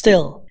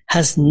still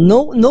has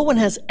no one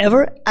has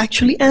ever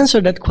actually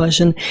answered that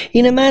question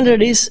in a manner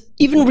that is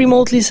even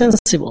remotely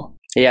sensible.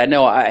 Yeah,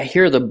 no, I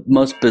hear the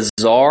most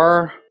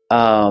bizarre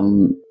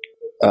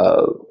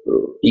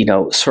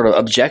sort of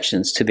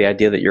objections to the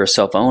idea that you're a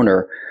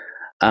self-owner.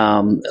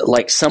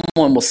 Like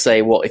someone will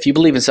say, well, if you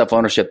believe in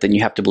self-ownership, then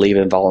you have to believe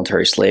in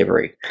voluntary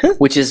slavery,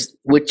 which is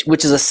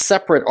a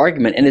separate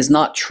argument and is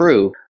not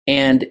true.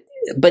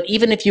 But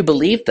even if you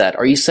believe that,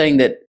 are you saying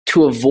that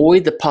to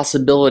avoid the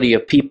possibility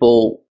of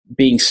people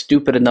being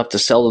stupid enough to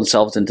sell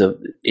themselves into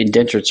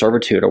indentured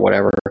servitude or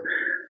whatever,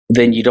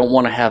 then you don't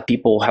want to have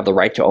people have the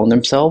right to own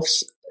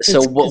themselves?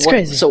 So it's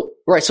crazy. So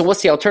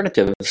what's the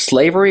alternative?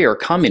 Slavery or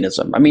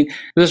communism? I mean,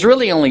 there's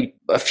really only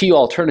a few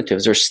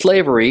alternatives. There's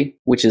slavery,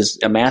 which is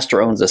a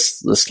master owns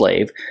the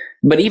slave,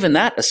 but even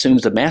that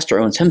assumes the master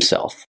owns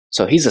himself.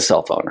 So he's a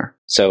self-owner.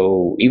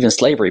 So even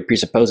slavery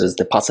presupposes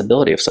the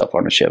possibility of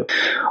self-ownership,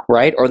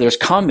 right? Or there's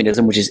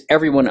communism, which is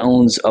everyone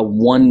owns a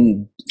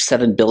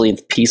 1/7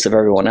 billionth piece of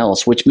everyone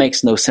else, which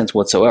makes no sense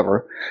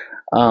whatsoever,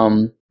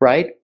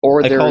 right?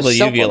 Or there's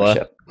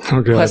self-ownership.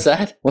 Oh, God. What's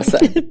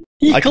that?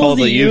 I call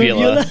the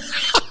uvula.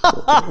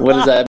 What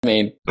does that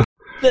mean?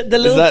 The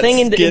little thing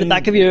in the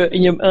back of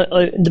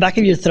the back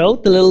of your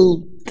throat, the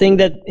little thing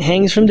that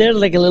hangs from there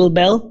like a little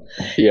bell.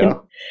 Yeah. And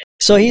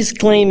so he's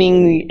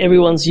claiming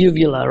everyone's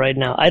uvula right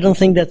now. I don't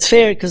think that's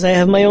fair because I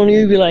have my own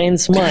uvula and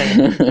it's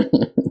mine.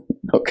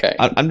 Okay.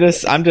 I'm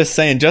just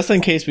saying, just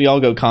in case we all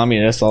go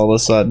communist all of a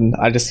sudden,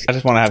 I just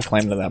want to have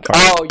claim to that part.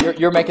 Oh,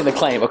 you're making the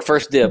claim. Look,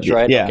 first dibs,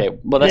 right? Yeah. Okay.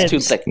 Well, that's too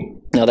thick.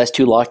 No, that's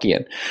too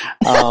Lockean.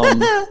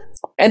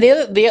 And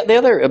the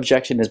other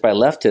objection is by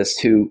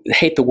leftists who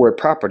hate the word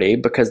property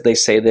because they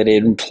say that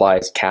it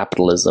implies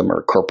capitalism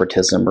or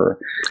corporatism or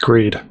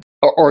greed.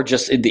 Or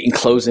just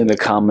enclosing the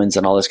commons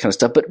and all this kind of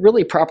stuff. But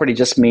really, property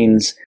just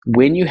means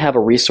when you have a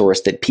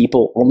resource that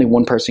only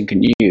one person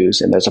can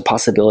use, and there's a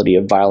possibility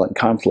of violent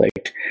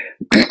conflict,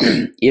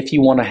 if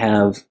you want to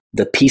have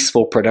the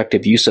peaceful,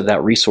 productive use of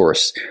that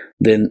resource,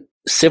 then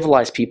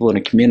civilized people in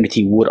a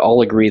community would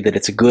all agree that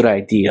it's a good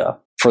idea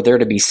for there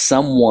to be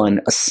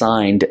someone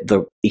assigned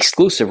the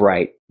exclusive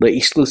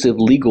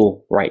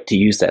legal right to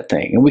use that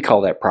thing. And we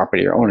call that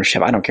property or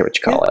ownership. I don't care what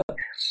you call it.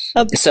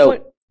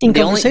 in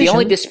The conversation.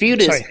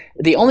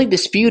 only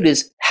dispute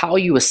is how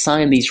you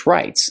assign these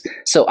rights.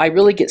 So I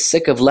really get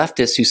sick of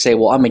leftists who say,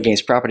 well, I'm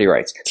against property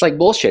rights. It's like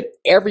bullshit.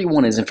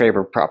 Everyone is in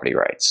favor of property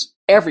rights.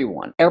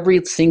 Everyone,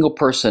 every single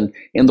person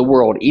in the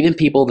world, even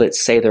people that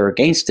say they're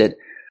against it,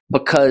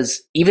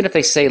 because even if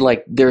they say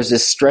like there's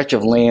this stretch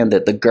of land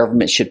that the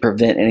government should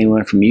prevent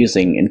anyone from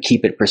using and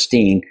keep it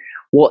pristine,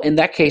 well, in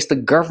that case, the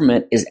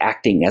government is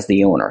acting as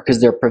the owner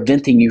because they're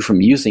preventing you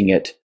from using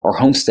it or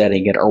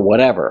homesteading it or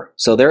whatever.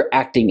 So they're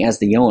acting as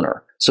the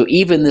owner. So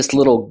even this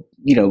little,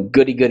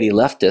 goody-goody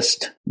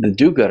leftist, the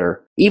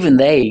do-gooder, even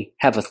they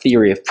have a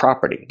theory of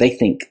property. They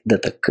think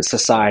that the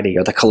society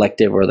or the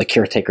collective or the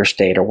caretaker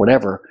state or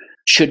whatever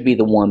should be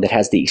the one that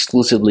has the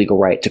exclusive legal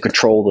right to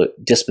control the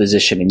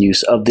disposition and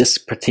use of this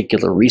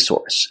particular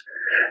resource.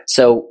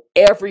 So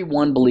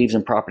everyone believes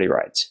in property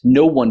rights.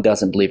 No one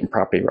doesn't believe in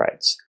property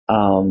rights.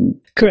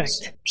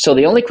 Correct. So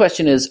the only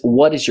question is,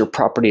 what is your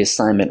property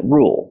assignment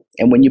rule?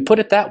 And when you put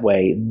it that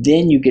way,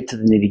 then you get to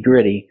the nitty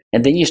gritty,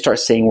 and then you start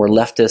seeing where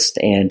leftists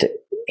and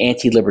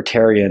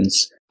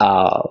anti-libertarians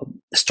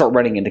start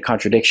running into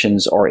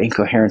contradictions or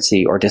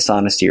incoherency or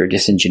dishonesty or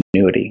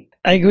disingenuity.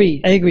 I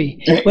agree.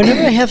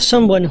 Whenever I have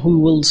someone who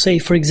will say,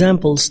 for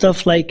example,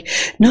 stuff like,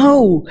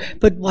 no,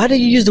 but why do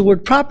you use the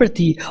word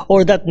property?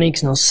 Or that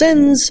makes no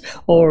sense.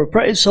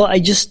 So I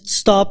just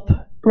stop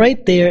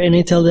right there and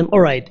I tell them, all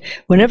right,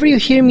 whenever you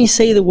hear me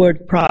say the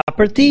word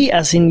property,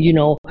 as in,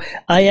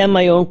 I am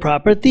my own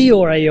property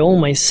or I own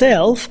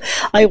myself,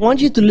 I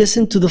want you to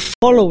listen to the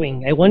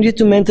following. I want you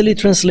to mentally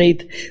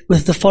translate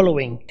with the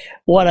following.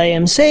 What I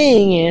am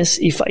saying is,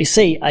 if I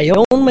say I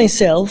own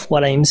myself,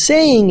 what I am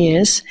saying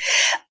is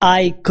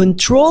I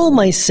control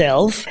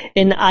myself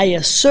and I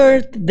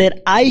assert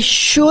that I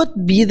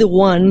should be the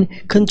one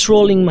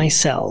controlling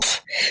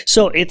myself.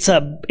 So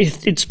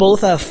it's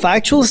both a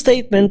factual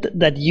statement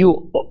that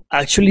you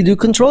actually do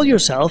control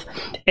yourself,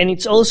 and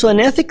it's also an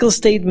ethical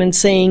statement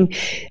saying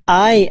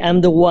I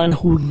am the one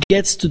who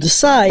gets to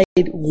decide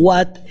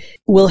what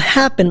will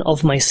happen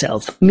of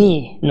myself,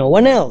 me, no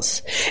one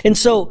else. And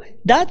so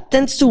that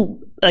tends to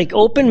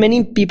open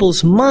many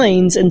people's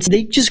minds, and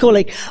they just go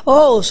like,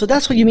 oh, so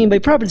that's what you mean by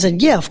property. It's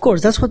like, yeah, of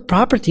course, that's what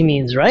property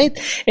means, right?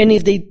 And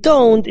if they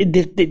don't,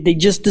 they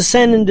just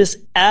descend in this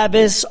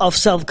abyss of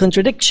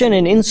self-contradiction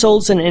and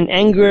insults and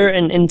anger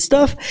and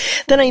stuff,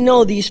 then I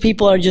know these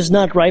people are just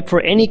not ripe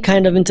for any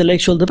kind of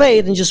intellectual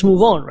debate and just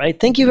move on, right?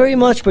 Thank you very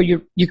much, but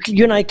you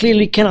and I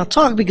clearly cannot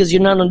talk because you're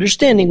not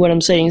understanding what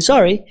I'm saying.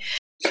 Sorry.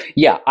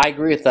 Yeah, I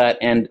agree with that.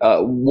 And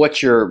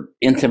what you're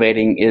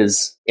intimating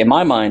is, in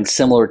my mind,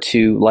 similar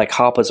to like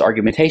Hoppe's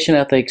argumentation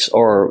ethics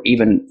or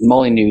even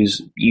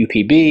Molyneux's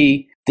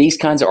UPB, these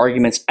kinds of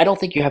arguments. I don't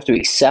think you have to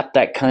accept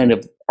that kind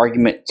of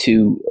argument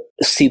to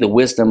see the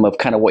wisdom of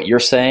kind of what you're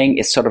saying.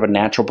 It's sort of a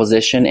natural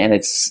position, and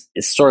it's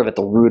sort of at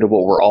the root of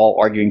what we're all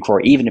arguing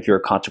for, even if you're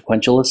a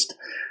consequentialist.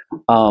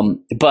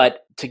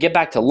 But to get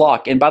back to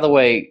Locke, and by the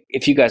way,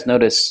 if you guys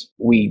notice,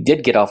 we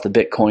did get off the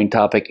Bitcoin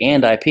topic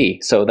and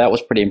IP, so that was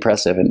pretty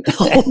impressive. And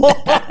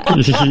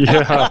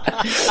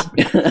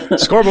yeah,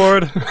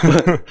 scoreboard.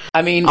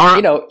 I mean,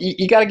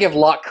 you got to give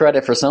Locke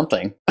credit for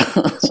something.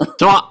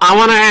 So I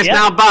want to ask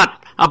now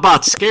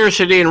about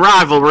scarcity and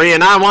rivalry,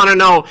 and I want to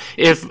know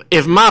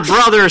if my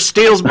brother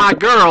steals my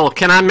girl,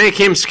 can I make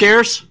him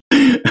scarce?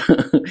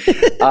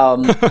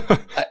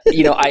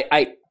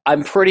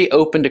 I'm pretty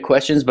open to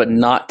questions, but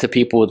not to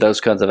people with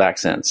those kinds of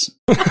accents.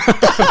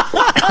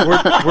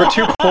 We're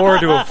too poor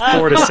to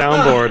afford a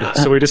soundboard,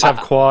 so we just have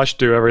Quash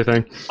do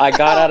everything.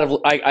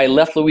 I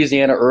left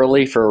Louisiana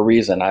early for a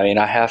reason. I mean,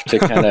 I have to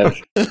kind of,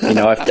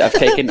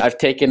 I've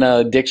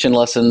taken diction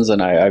lessons,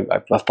 and I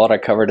thought I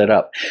covered it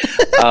up.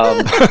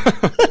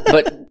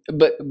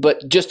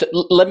 But just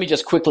let me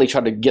just quickly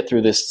try to get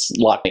through this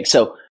Locke thing.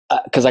 So,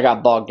 because I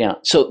got bogged down.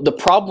 So the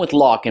problem with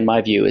Locke, in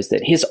my view, is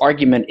that his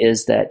argument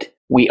is that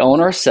we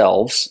own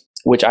ourselves,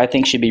 which I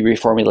think should be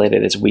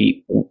reformulated as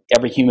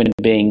every human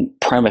being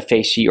prima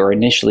facie or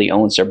initially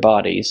owns their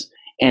bodies,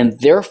 and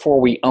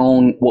therefore we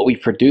own what we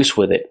produce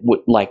with it,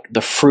 like the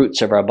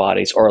fruits of our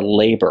bodies or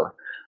labor.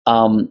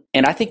 And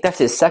I think that's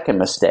his second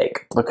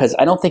mistake, because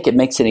I don't think it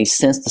makes any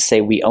sense to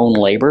say we own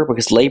labor,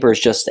 because labor is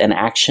just an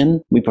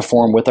action we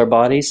perform with our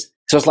bodies.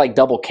 So it's like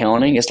double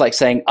counting. It's like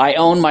saying I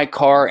own my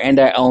car and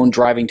I own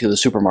driving to the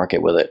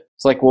supermarket with it.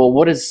 It's like, well,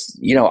 what is,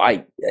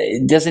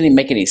 it doesn't even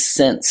make any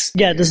sense.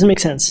 Yeah, it doesn't make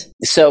sense.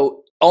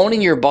 So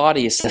owning your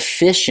body is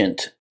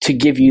sufficient to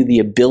give you the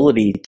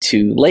ability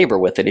to labor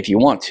with it if you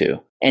want to,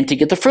 and to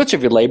get the fruits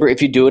of your labor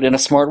if you do it in a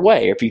smart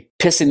way. If you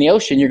piss in the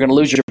ocean, you're going to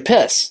lose your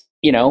piss.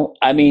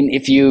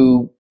 If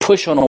you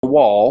push on a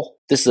wall,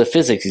 this is a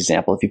physics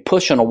example. If you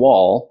push on a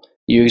wall,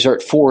 you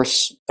exert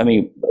force.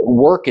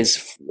 Work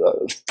is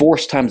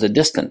force times a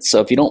distance. So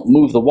if you don't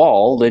move the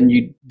wall, then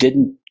you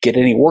didn't get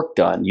any work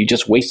done. You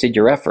just wasted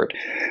your effort.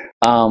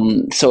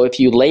 So if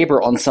you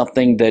labor on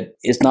something that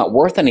is not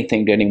worth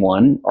anything to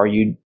anyone, or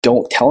you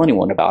don't tell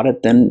anyone about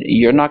it, then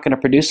you're not going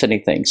to produce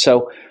anything.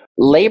 So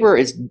labor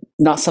is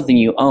not something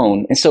you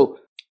own. And so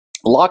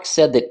Locke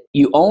said that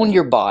you own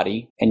your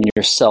body and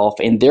yourself,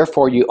 and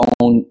therefore you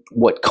own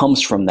what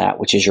comes from that,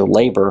 which is your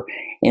labor.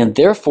 And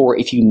therefore,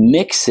 if you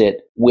mix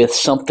it with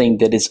something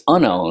that is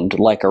unowned,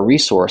 like a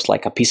resource,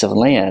 like a piece of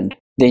land,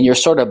 then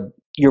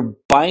you're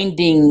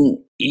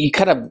binding. You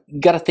got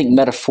to think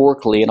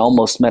metaphorically and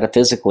almost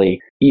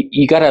metaphysically.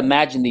 You got to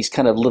imagine these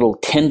kind of little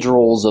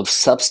tendrils of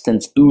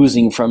substance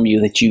oozing from you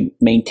that you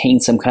maintain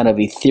some kind of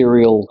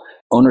ethereal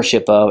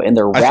ownership of, and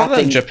they're wrapping. I saw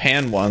that in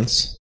Japan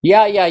once.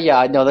 Yeah.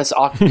 I know that's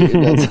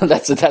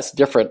that's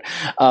different.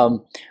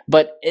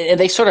 But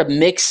they sort of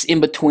mix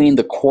in between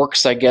the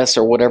quarks, I guess,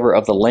 or whatever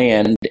of the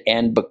land,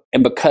 and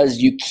because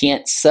you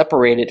can't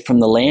separate it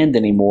from the land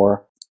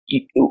anymore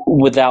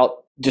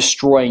without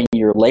destroying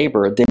your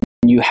labor, then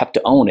you have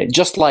to own it.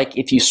 Just like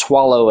if you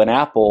swallow an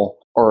apple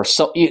or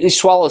you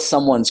swallow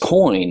someone's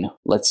coin,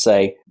 let's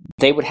say,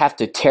 they would have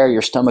to tear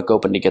your stomach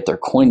open to get their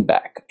coin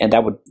back, and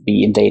that would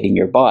be invading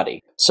your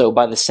body. So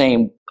by the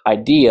same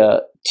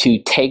idea,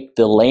 to take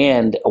the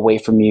land away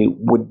from you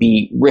would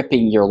be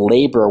ripping your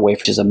labor away,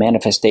 which is a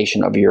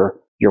manifestation of your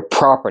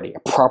property,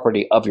 a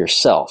property of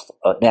yourself,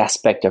 an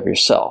aspect of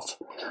yourself.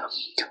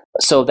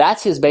 So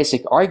that's his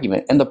basic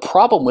argument. And the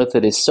problem with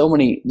it is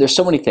there's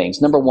so many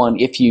things. Number one,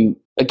 if you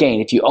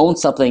own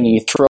something and you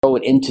throw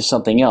it into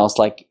something else,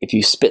 like if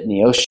you spit in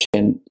the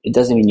ocean, it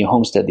doesn't mean you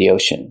homestead the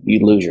ocean.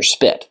 You lose your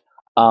spit.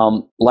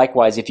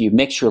 Likewise, if you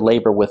mix your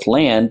labor with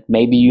land,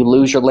 maybe you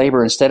lose your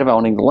labor instead of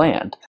owning the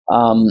land.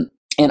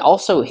 And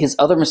also, his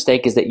other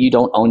mistake is that you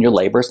don't own your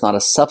labor. It's not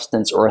a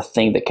substance or a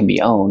thing that can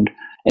be owned.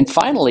 And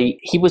finally,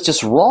 he was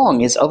just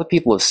wrong, as other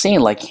people have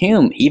seen, like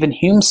Hume. Even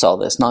Hume saw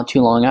this not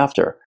too long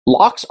after.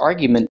 Locke's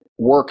argument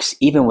works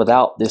even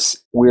without this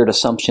weird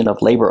assumption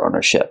of labor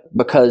ownership,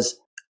 because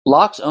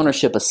Locke's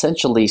ownership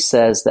essentially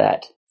says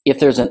that if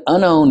there's an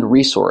unowned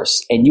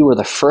resource and you are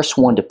the first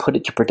one to put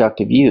it to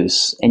productive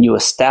use, and you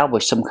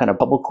establish some kind of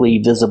publicly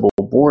visible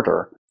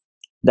border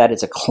that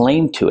is a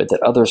claim to it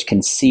that others can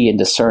see and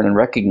discern and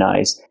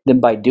recognize, then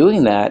by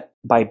doing that,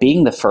 by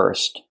being the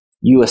first,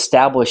 you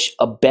establish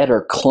a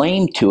better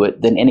claim to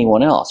it than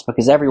anyone else,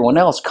 because everyone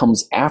else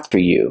comes after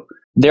you.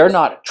 They're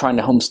not trying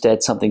to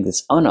homestead something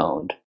that's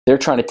unowned. They're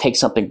trying to take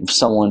something from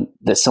someone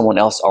that someone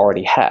else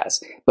already has.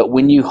 But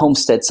when you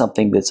homestead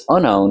something that's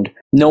unowned,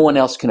 no one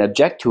else can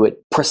object to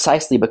it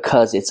precisely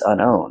because it's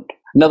unowned.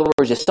 In other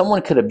words, if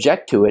someone could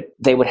object to it,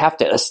 they would have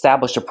to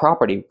establish a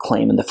property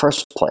claim in the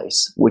first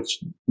place, which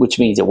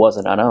means it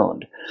wasn't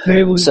unowned.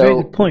 Very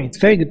good point.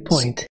 Very good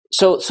point.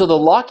 So the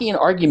Lockean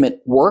argument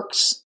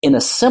works in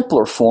a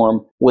simpler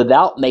form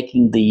without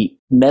making the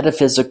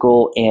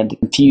metaphysical and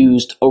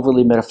confused,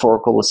 overly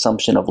metaphorical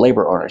assumption of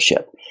labor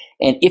ownership.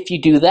 And if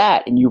you do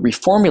that and you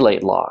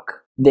reformulate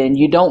Locke, then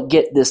you don't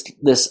get this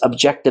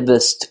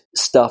objectivist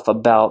stuff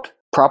about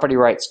property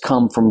rights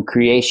come from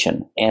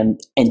creation,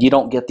 and you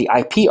don't get the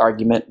IP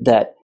argument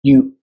that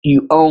you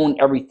own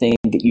everything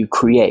that you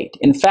create.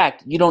 In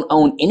fact, you don't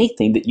own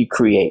anything that you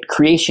create.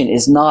 Creation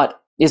is not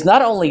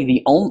only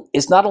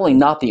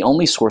not the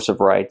only source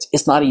of rights,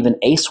 it's not even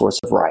a source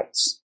of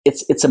rights.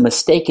 It's a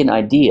mistaken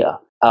idea.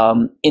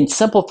 In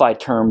simplified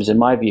terms, in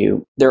my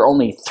view, there are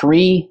only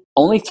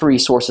three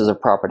sources of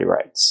property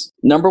rights.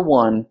 Number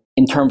one,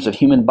 in terms of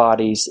human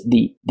bodies,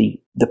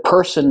 the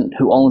person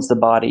who owns the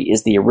body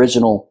is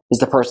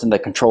the person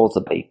that controls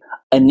the body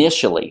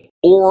initially,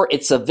 or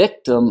it's a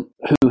victim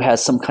who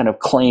has some kind of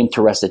claim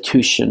to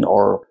restitution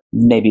or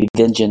maybe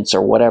vengeance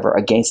or whatever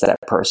against that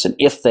person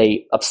if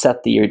they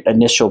upset the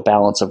initial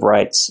balance of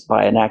rights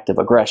by an act of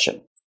aggression.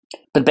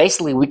 But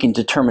basically, we can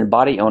determine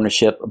body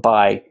ownership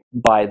by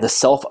the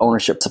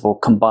self-ownership principle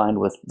combined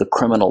with the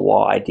criminal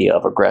law idea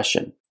of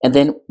aggression. And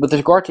then with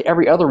regard to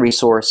every other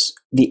resource,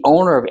 the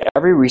owner of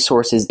every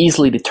resource is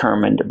easily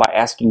determined by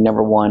asking,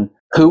 number one,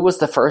 who was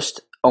the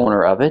first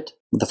owner of it,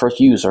 the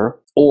first user,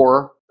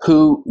 or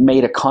who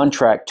made a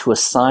contract to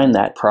assign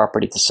that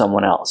property to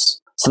someone else.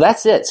 So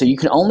that's it. So you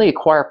can only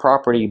acquire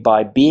property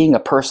by being a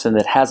person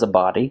that has a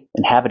body,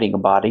 inhabiting a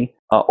body,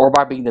 or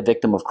by being the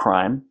victim of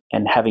crime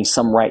and having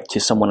some right to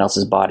someone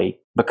else's body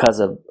because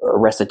of a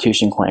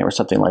restitution claim or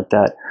something like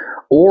that.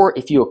 Or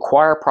if you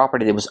acquire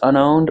property that was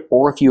unowned,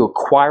 or if you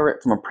acquire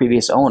it from a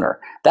previous owner.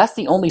 That's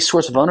the only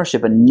source of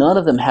ownership, and none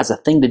of them has a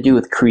thing to do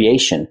with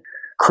creation.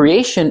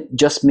 Creation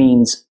just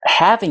means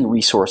having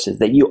resources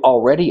that you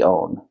already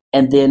own,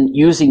 and then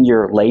using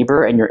your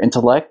labor and your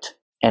intellect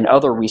and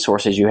other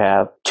resources you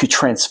have to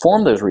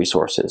transform those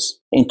resources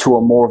into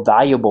a more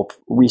valuable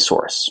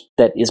resource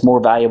that is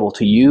more valuable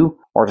to you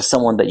or to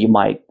someone that you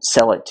might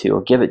sell it to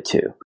or give it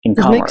to in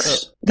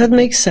commerce. That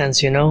makes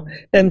sense,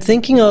 I'm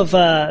thinking of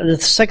the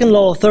second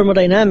law of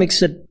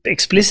thermodynamics that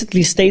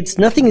explicitly states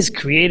nothing is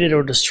created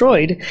or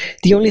destroyed.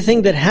 The only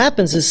thing that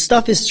happens is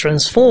stuff is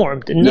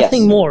transformed and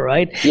nothing more,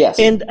 right? Yes.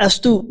 And as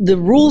to the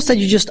rules that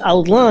you just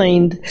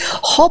outlined,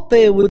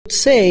 Hoppe would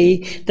say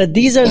that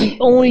these are the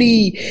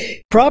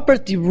only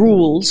property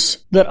rules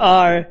that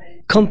are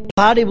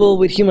compatible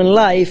with human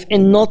life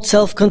and not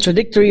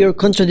self-contradictory or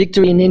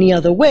contradictory in any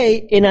other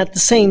way. And at the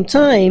same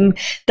time,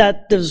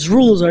 that those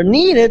rules are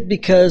needed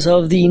because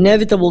of the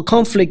inevitable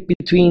conflict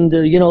between the,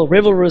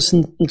 rivalrous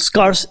and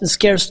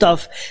scarce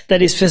stuff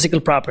that is physical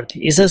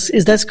property. Is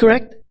that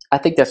correct? I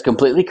think that's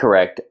completely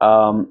correct.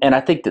 And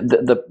I think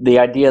that the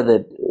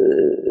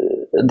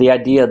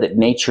idea that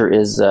nature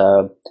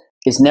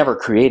is never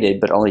created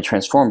but only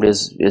transformed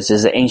is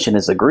as ancient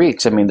as the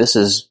Greeks. I mean, this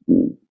is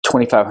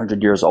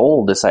 2,500 years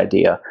old, this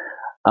idea.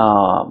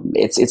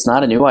 It's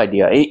not a new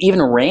idea. Even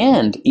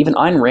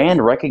Ayn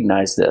Rand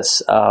recognized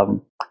this,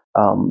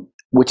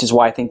 which is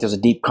why I think there's a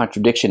deep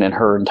contradiction in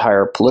her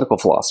entire political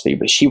philosophy.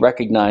 But she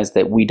recognized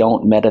that we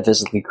don't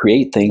metaphysically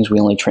create things, we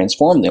only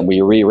transform them, we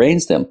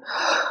rearrange them.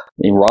 I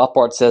mean,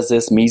 Rothbard says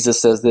this,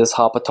 Mises says this,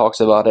 Hoppe talks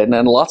about it, and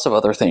then lots of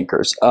other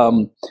thinkers.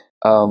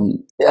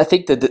 I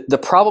think that the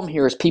problem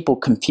here is people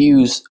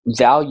confuse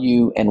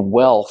value and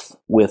wealth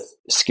with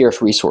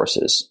scarce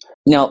resources.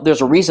 Now,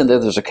 there's a reason that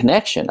there's a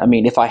connection. I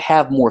mean, if I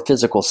have more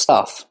physical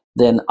stuff,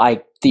 then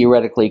I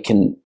theoretically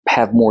can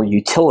have more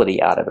utility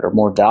out of it or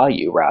more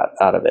value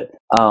out of it.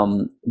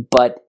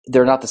 But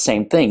they're not the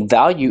same thing.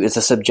 Value is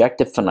a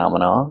subjective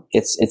phenomenon.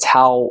 It's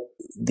how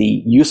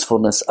the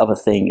usefulness of a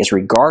thing is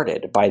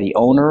regarded by the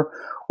owner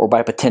or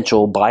by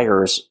potential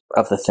buyers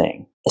of the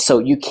thing. So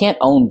you can't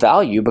own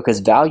value because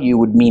value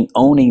would mean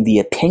owning the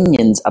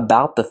opinions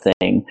about the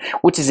thing,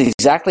 which is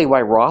exactly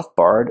why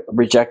Rothbard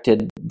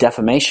rejected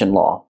defamation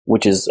law,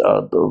 which is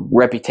the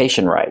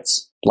reputation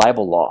rights,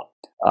 libel law,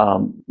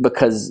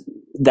 because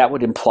that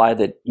would imply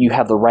that you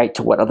have the right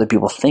to what other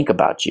people think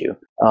about you,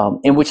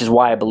 and which is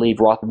why I believe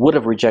Roth would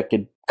have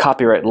rejected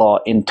copyright law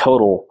in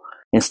total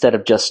instead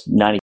of just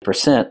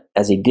 90%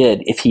 as he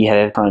did if he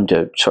had time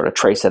to sort of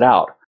trace it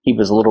out. He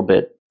was a little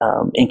bit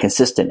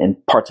inconsistent in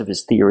parts of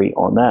his theory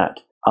on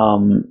that.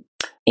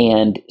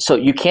 And so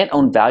you can't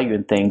own value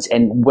in things.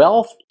 And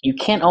wealth, you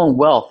can't own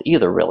wealth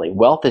either, really.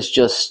 Wealth is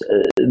just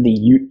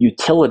the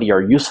utility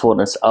or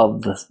usefulness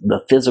of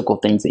the physical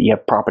things that you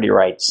have property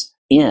rights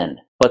in.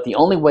 But the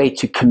only way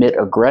to commit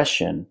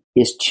aggression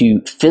is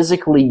to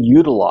physically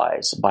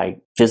utilize by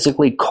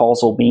physically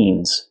causal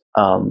means,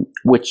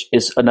 which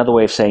is another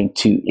way of saying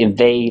to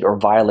invade or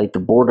violate the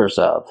borders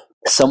of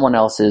someone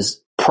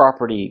else's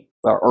property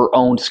or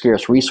owned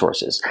scarce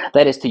resources.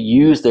 That is to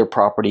use their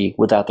property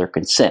without their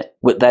consent.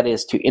 That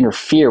is to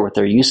interfere with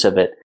their use of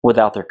it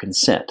without their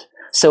consent.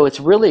 So it's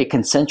really a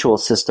consensual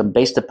system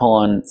based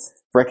upon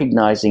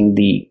recognizing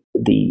the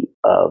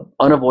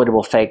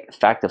unavoidable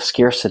fact of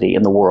scarcity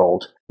in the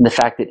world, and the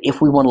fact that if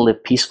we want to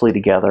live peacefully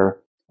together,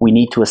 we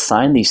need to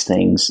assign these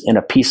things in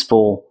a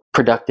peaceful,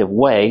 productive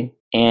way.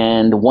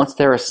 And once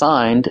they're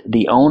assigned,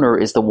 the owner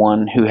is the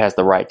one who has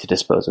the right to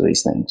dispose of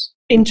these things.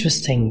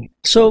 Interesting.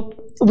 So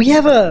we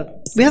have a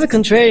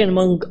contrarian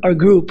among our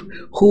group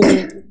who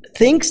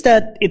thinks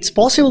that it's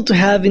possible to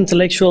have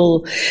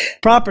intellectual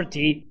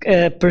property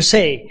per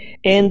se.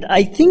 And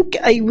I think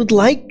I would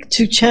like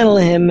to channel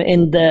him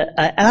and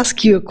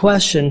ask you a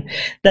question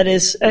that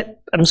is,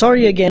 I'm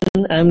sorry again,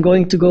 I'm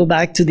going to go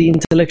back to the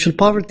intellectual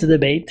property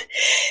debate.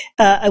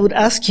 I would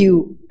ask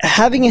you,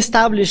 having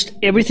established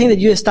everything that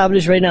you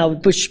established right now,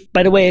 which,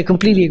 by the way, I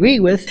completely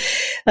agree with,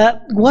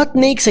 what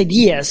makes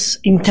ideas,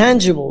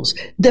 intangibles,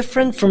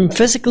 different from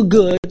physical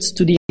goods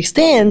to the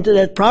extent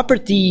that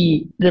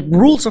property, the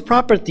rules of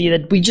property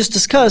that we just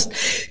discussed,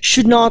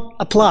 should not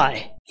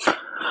apply?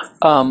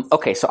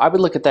 Okay, so I would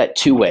look at that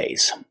two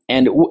ways.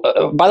 And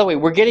by the way,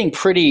 we're getting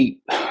pretty,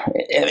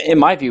 in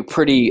my view,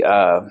 pretty,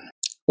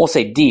 won't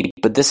say deep,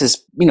 but this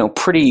is,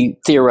 pretty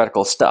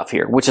theoretical stuff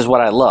here, which is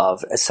what I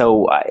love.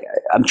 So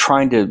I'm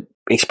trying to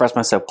express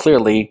myself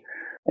clearly,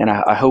 and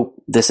I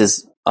hope this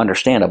is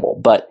understandable.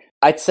 But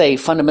I'd say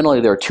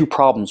fundamentally there are two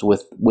problems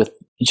with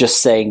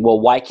just saying,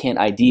 well, why can't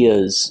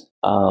ideas,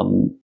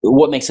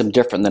 what makes them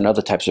different than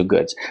other types of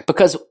goods?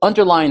 Because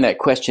underlying that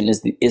question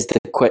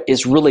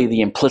is really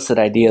the implicit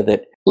idea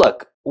that,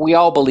 look, we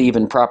all believe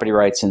in property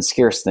rights and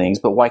scarce things,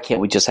 but why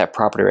can't we just have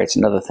property rights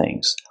and other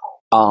things?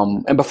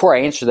 And before I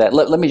answer that,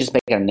 let me just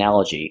make an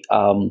analogy.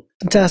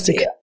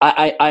 Fantastic.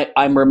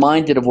 I'm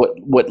reminded of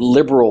what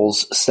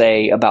liberals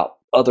say about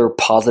other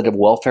positive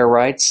welfare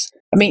rights.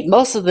 I mean,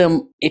 most of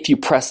them, if you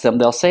press them,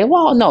 they'll say,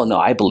 well, no,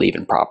 I believe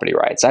in property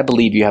rights. I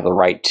believe you have the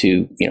right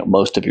to,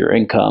 most of your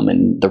income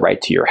and the right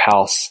to your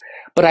house.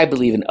 But I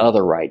believe in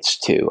other rights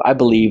too. I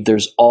believe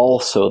there's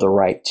also the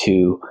right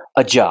to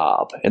a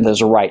job, and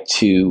there's a right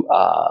to,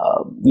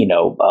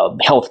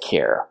 health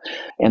care,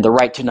 and the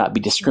right to not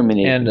be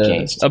discriminated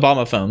against.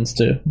 Obama phones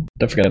too.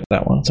 Don't forget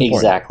that one.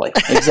 Exactly.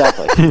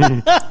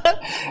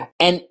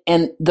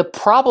 And the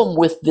problem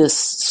with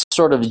this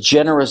sort of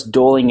generous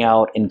doling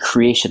out and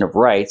creation of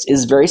rights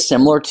is very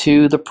similar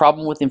to the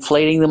problem with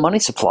inflating the money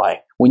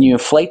supply. When you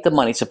inflate the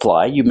money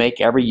supply, you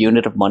make every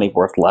unit of money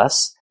worth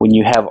less. When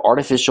you have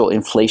artificial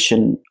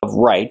inflation of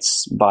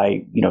rights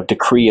by,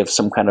 decree of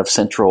some kind of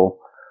central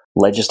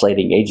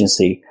legislating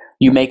agency,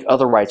 you make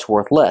other rights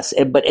worth less.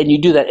 And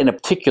you do that in a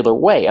particular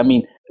way. I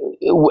mean,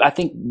 I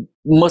think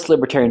most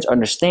libertarians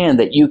understand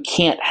that you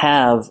can't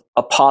have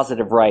a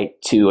positive right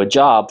to a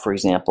job, for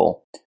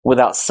example,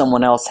 without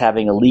someone else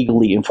having a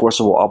legally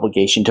enforceable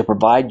obligation to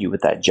provide you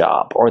with that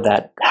job or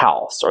that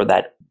house or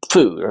that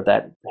food or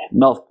that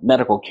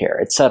medical care,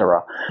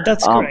 etc.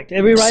 That's correct.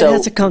 Every right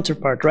has a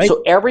counterpart, right?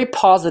 So every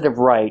positive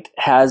right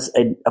has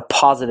a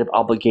positive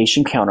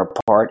obligation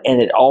counterpart,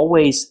 and it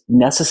always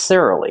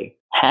necessarily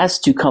has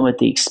to come at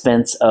the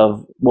expense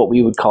of what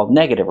we would call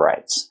negative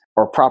rights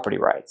or property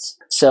rights.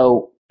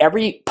 So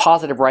every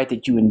positive right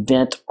that you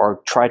invent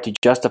or try to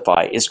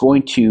justify is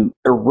going to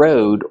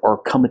erode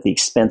or come at the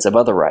expense of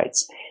other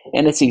rights.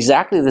 And it's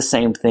exactly the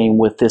same thing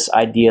with this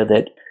idea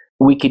that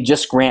we could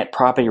just grant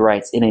property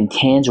rights in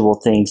intangible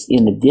things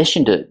in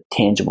addition to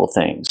tangible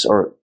things,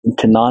 or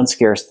to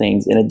non-scarce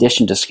things in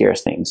addition to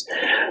scarce things.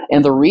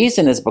 And the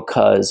reason is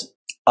because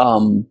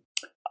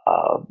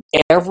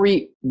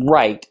every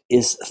right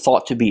is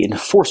thought to be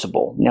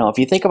enforceable. Now, if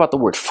you think about the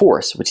word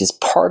force, which is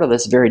part of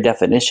this very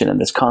definition and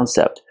this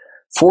concept,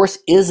 force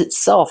is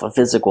itself a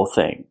physical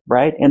thing,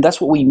 right? And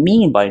that's what we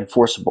mean by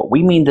enforceable.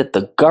 We mean that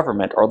the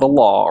government or the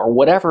law or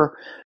whatever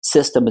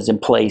system is in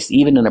place,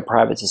 even in a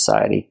private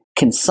society,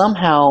 can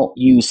somehow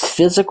use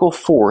physical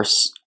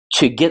force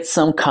to get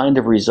some kind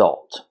of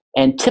result.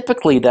 And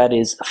typically that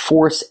is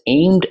force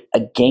aimed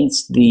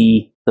against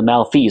the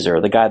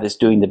malfeasor, the guy that's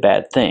doing the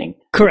bad thing.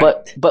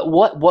 Correct. But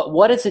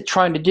what is it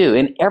trying to do?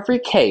 In every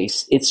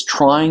case, it's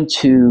trying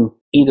to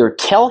either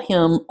tell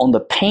him on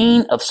the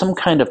pain of some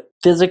kind of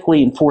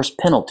physically enforced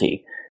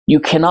penalty, you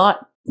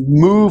cannot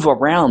move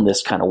around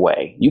this kind of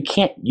way. You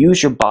can't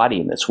use your body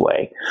in this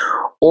way,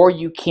 or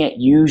you can't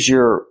use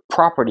your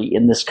property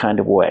in this kind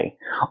of way.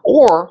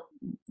 Or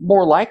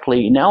more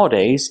likely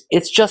nowadays,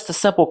 it's just a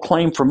simple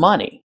claim for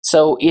money.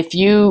 So if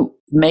you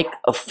make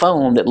a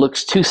phone that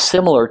looks too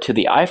similar to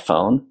the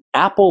iPhone,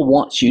 Apple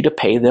wants you to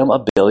pay them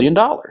 $1 billion.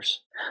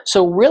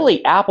 So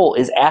really, Apple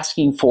is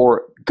asking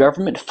for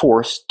government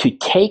force to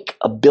take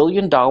 $1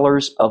 billion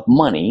of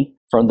money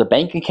from the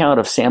bank account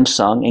of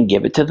Samsung and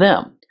give it to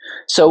them.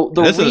 So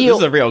this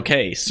is a real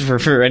case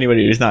for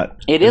anybody who's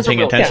not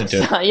paying attention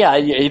to it. Yeah,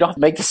 you don't have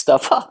to make this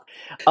stuff up.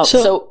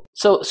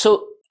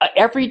 So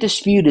every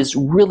dispute is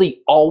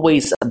really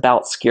always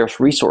about scarce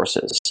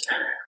resources.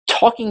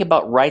 Talking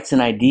about rights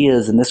and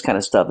ideas and this kind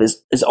of stuff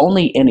is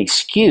only an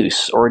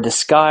excuse or a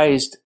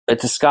disguised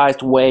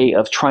way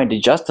of trying to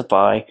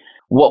justify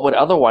what would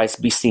otherwise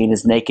be seen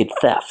as naked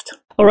theft.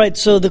 All right,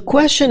 so the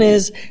question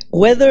is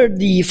whether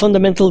the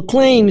fundamental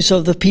claims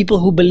of the people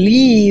who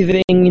believe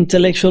in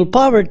intellectual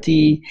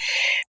poverty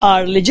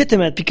are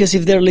legitimate, because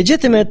if they're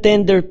legitimate,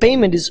 then their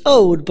payment is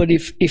owed, but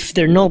if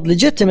they're not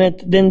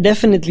legitimate, then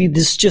definitely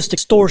this is just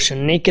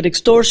extortion, naked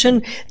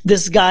extortion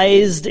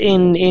disguised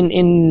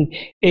in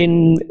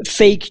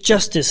fake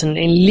justice and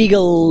in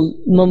legal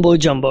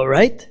mumbo-jumbo,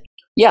 right?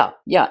 Yeah.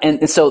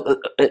 And so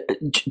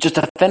just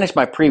to finish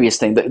my previous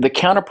thing, the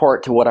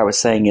counterpart to what I was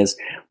saying is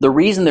the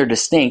reason they're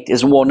distinct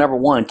is, well, number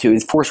one, to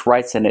enforce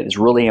rights in it is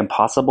really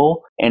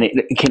impossible, and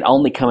it can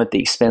only come at the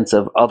expense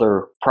of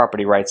other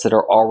property rights that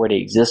are already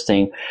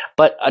existing.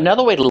 But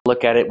another way to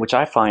look at it, which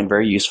I find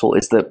very useful,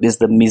 is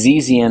the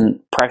Misesian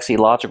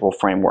praxeological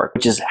framework,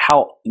 which is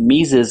how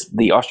Mises,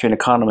 the Austrian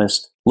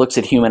economist, looks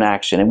at human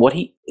action. And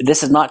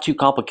this is not too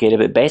complicated,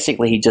 but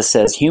basically he just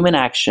says human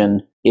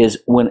action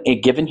is when a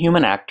given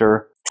human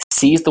actor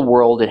sees the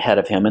world ahead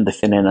of him in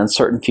an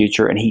uncertain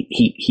future, and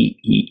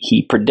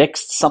he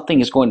predicts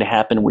something is going to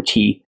happen which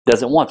he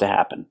doesn't want to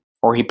happen,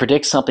 or he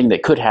predicts something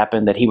that could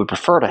happen that he would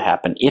prefer to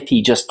happen if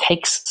he just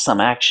takes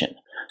some action.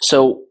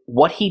 So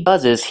what he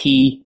does is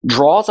he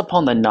draws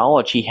upon the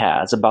knowledge he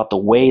has about the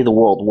way the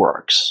world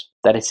works.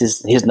 That is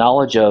his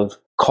knowledge of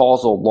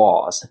causal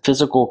laws,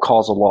 physical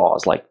causal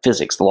laws like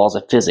physics, the laws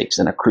of physics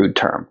in a crude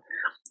term.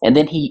 And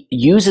then he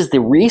uses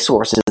the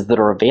resources that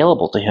are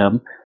available to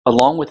him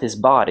along with his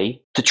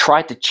body to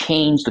try to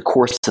change the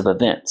course of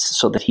events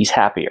so that he's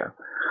happier.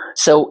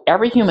 So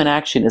every human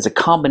action is a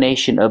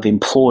combination of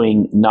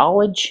employing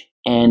knowledge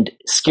and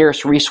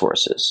scarce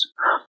resources.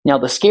 Now,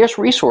 the scarce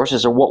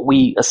resources are what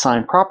we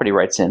assign property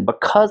rights in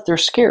because they're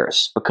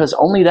scarce, because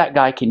only that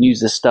guy can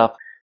use this stuff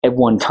at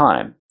one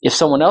time. If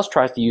someone else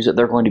tries to use it,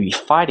 they're going to be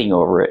fighting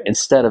over it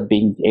instead of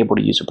being able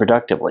to use it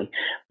productively.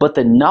 But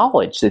the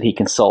knowledge that he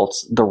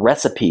consults, the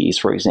recipes,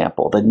 for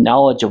example, the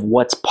knowledge of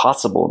what's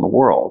possible in the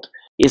world,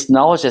 is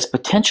knowledge that's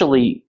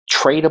potentially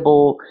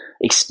tradable,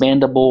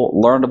 expandable,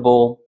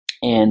 learnable,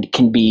 and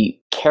can be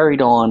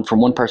carried on from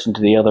one person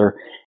to the other,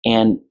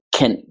 and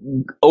can,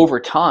 over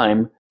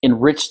time,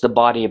 enrich the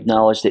body of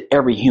knowledge that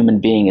every human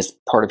being as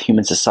part of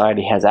human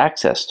society has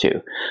access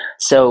to.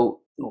 So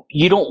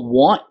you don't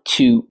want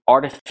to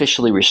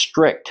artificially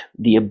restrict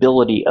the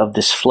ability of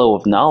this flow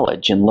of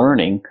knowledge and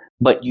learning,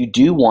 but you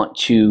do want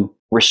to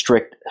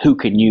restrict who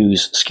can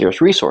use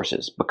scarce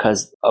resources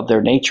because of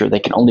their nature. They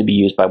can only be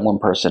used by one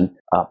person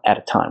at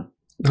a time.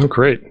 Oh,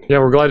 great. Yeah,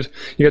 we're glad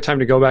you got time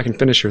to go back and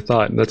finish your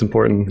thought. That's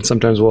important.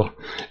 Sometimes we'll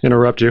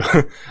interrupt you.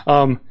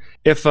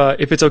 if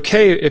it's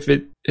okay, if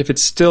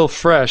it's still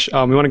fresh,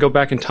 we want to go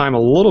back in time a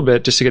little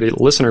bit just to get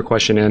a listener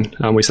question in.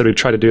 We said we'd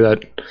try to do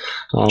that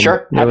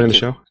Sure. earlier in the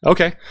show.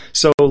 Okay.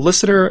 So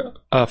listener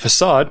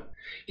Facade,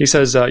 he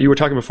says, you were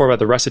talking before about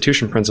the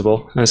restitution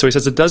principle. And so he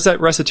says, does that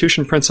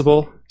restitution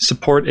principle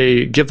support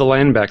a give the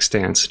land back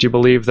stance? Do you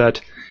believe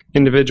that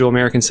individual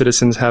American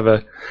citizens have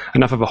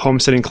enough of a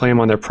homesteading claim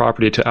on their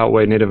property to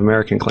outweigh Native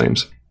American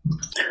claims?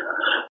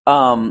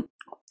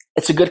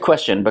 It's a good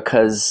question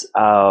because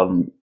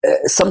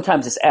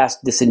sometimes it's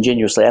asked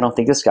disingenuously. I don't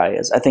think this guy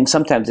is. I think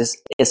sometimes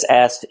it's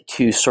asked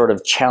to sort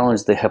of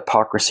challenge the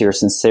hypocrisy or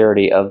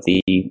sincerity of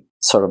the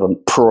sort of a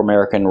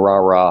pro-American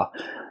rah-rah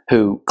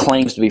who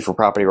claims to be for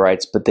property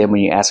rights, but then when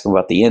you ask them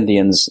about the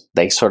Indians,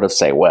 they sort of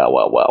say, well,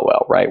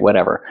 right,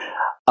 whatever.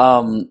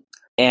 And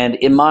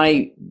in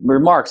my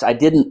remarks, I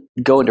didn't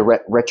go into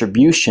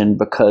retribution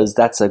because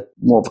that's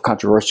more of a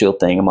controversial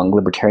thing among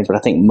libertarians, but I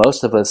think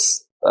most of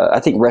us, I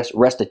think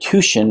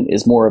restitution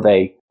is more of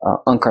a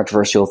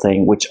uncontroversial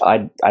thing, which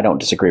I don't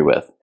disagree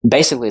with.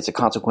 Basically, it's a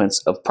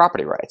consequence of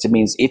property rights. It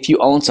means if you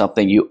own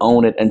something, you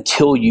own it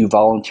until you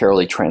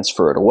voluntarily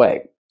transfer it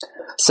away.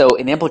 So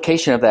an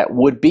implication of that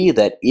would be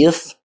that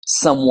if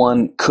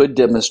someone could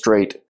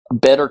demonstrate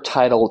better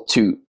title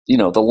to,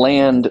 the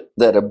land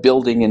that a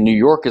building in New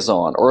York is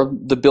on, or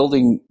the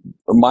building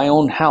my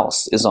own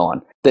house is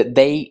on, that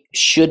they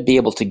should be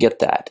able to get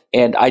that.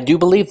 And I do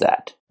believe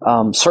that.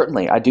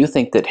 Certainly, I do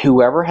think that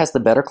whoever has the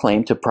better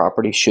claim to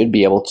property should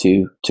be able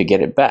to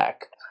get it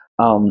back.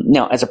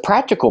 Now, as a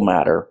practical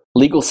matter,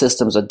 legal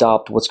systems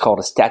adopt what's called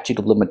a statute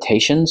of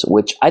limitations,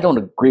 which I don't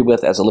agree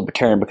with as a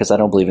libertarian because I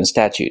don't believe in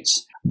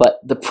statutes. But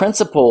the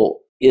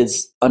principle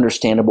is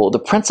understandable. The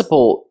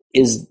principle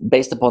is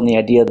based upon the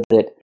idea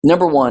that,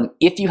 number one,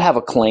 if you have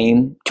a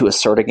claim to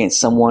assert against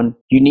someone,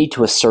 you need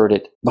to assert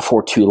it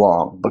before too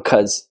long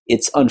because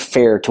it's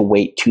unfair to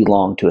wait too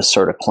long to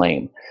assert a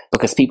claim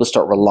because people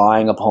start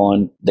relying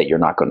upon that you're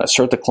not going to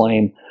assert the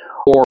claim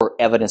or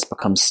evidence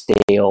becomes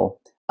stale.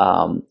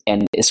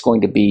 And it's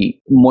going to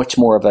be much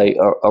more of a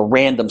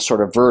random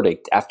sort of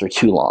verdict after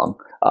too long.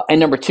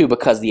 And number two,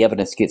 because the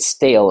evidence gets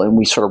stale and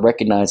we sort of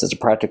recognize as a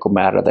practical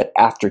matter that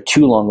after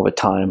too long of a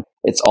time,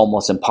 it's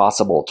almost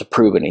impossible to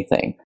prove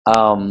anything.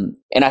 And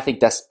I think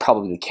that's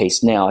probably the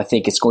case now. I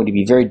think it's going to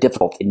be very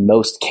difficult in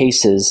most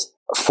cases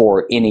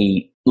for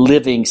any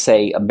living,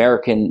 say,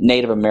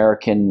 Native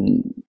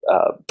American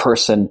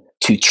person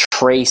to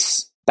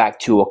trace back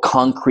to a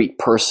concrete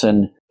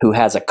person who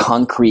has a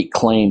concrete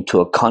claim to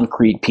a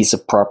concrete piece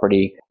of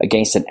property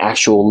against an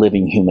actual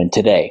living human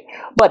today.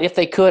 But if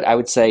they could, I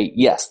would say,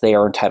 yes, they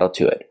are entitled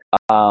to it.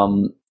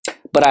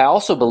 But I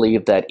also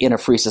believe that in a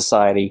free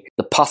society,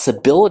 the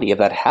possibility of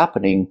that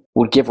happening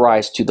would give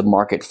rise to the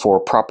market for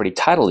property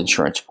title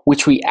insurance,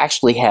 which we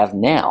actually have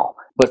now,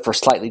 but for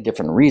slightly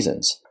different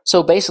reasons.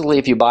 So basically,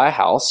 if you buy a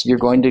house, you're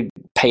going to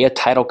pay a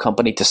title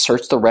company to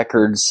search the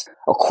records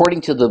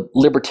according to the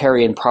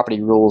libertarian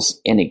property rules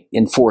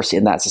in force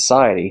in that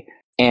society.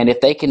 And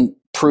if they can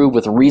prove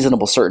with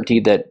reasonable certainty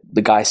that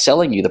the guy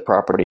selling you the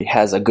property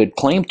has a good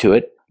claim to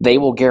it, they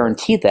will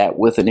guarantee that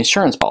with an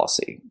insurance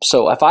policy.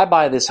 So if I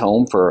buy this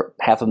home for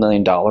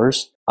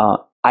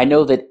 $500,000, I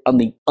know that on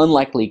the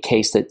unlikely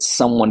case that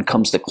someone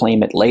comes to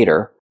claim it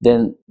later,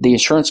 then the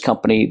insurance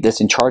company that's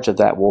in charge of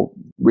that will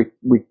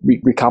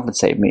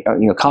compensate me,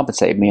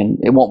 and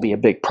it won't be a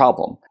big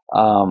problem.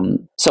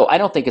 So I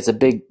don't think it's a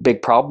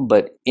big problem,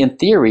 but in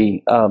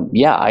theory,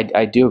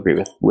 I do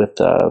agree with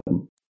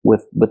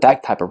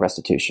that type of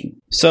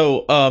restitution.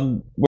 So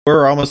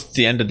we're almost at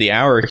the end of the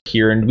hour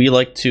here, and we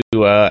like to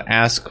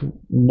ask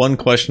one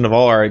question of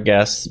all our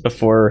guests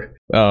before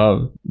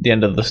the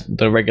end of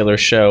the regular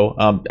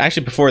show.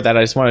 Actually, before that,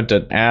 I just wanted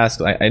to ask,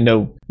 I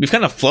know we've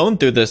kind of flown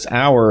through this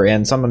hour,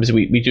 and sometimes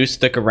we do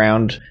stick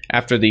around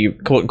after the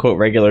quote-unquote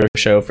regular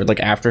show for like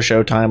after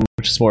show time,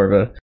 which is more of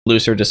a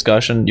looser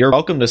discussion. You're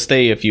welcome to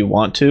stay if you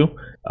want to.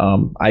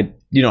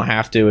 You don't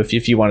have to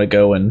if you want to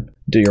go and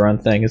do your own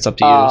thing. It's up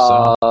to you.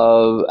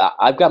 So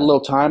I've got a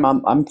little time.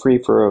 I'm free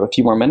for a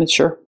few more minutes.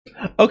 Sure.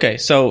 Okay.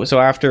 So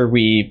after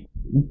we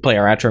play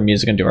our outro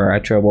music and do our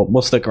outro,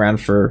 we'll stick around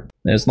for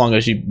as long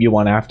as you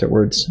want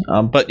afterwards.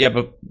 But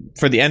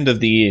for the end of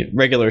the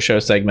regular show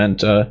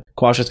segment,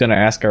 Quash is going to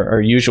ask our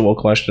usual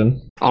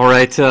question. All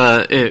right.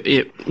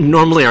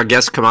 Normally our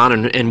guests come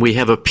on and we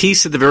have a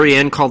piece at the very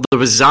end called the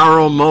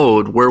Bizarro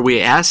Mode, where we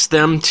ask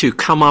them to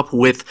come up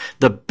with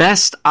the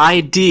best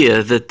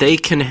idea that they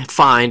can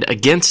find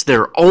against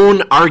their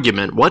own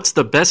argument. What's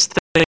the best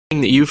thing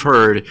that you've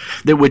heard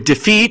that would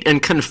defeat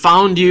and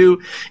confound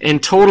you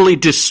and totally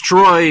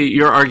destroy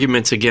your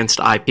arguments against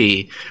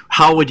IP?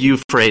 How would you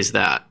phrase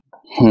that?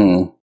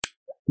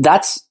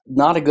 That's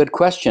not a good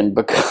question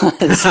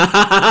because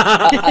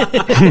I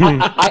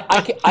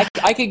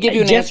could give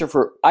you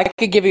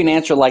an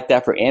answer like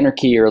that for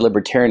anarchy or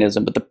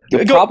libertarianism, but the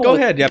problem. Go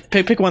ahead. Yeah,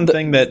 pick one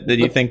thing that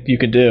you think you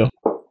could do.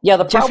 Yeah,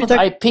 the problem with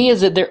IP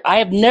is that I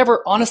have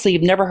never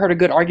heard a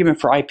good argument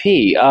for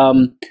IP.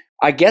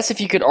 I guess if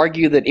you could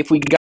argue that if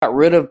we got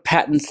rid of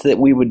patents that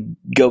we would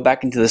go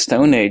back into the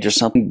Stone Age or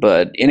something,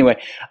 but anyway,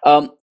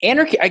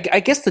 anarchy, I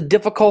guess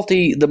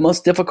the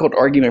most difficult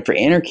argument for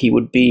anarchy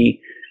would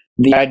be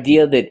the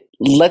idea that,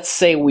 let's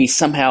say we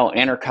somehow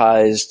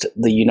anarchized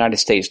the United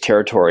States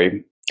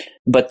territory,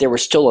 but there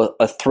was still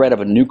a threat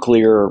of a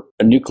nuclear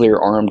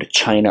armed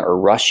China or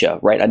Russia,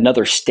 right?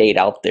 Another state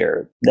out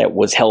there that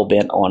was hell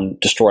bent on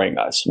destroying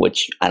us,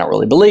 which I don't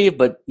really believe,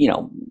 but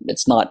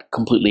it's not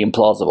completely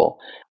implausible.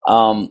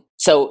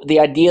 So the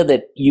idea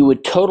that you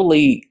would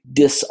totally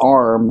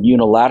disarm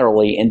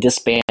unilaterally and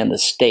disband the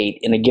state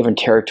in a given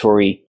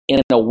territory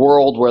in a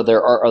world where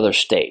there are other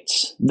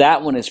states,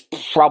 that one is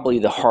probably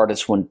the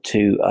hardest one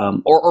to,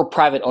 or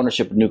private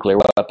ownership of nuclear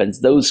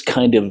weapons, those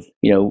kind of,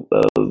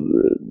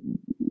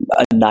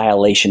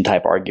 annihilation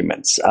type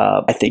arguments,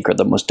 I think are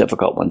the most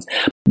difficult ones.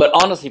 But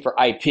honestly, for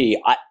IP,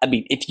 I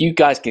mean, if you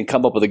guys can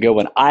come up with a good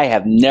one, I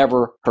have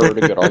never heard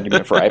a good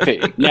argument for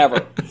IP.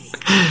 Never.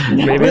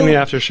 Maybe in the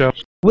after show.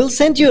 We'll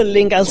send you a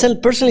link. I'll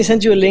personally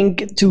send you a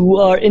link to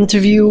our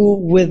interview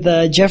with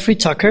Jeffrey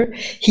Tucker.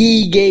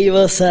 He gave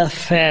us a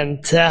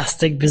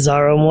fantastic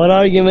Bizarro Mod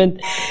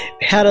argument.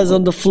 Had us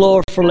on the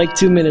floor for like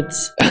 2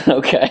 minutes.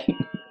 Okay.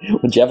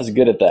 Well, Jeff is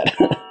good at that.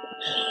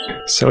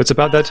 So it's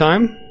about that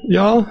time,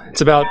 y'all. It's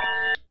about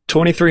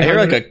 2,300. I hear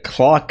like a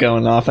clock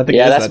going off. I think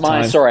yeah, it is that's that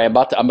mine. time. Sorry, I'm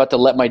about to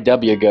let my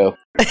W go.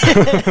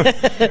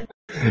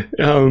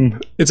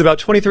 It's about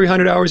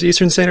 2,300 hours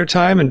Eastern Standard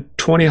Time and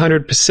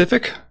 2,000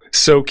 Pacific.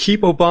 So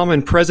keep Obama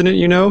and president,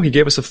 he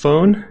gave us a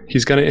phone.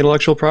 He's got an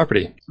intellectual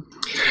property.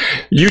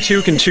 You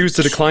too can choose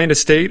to decline to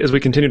state as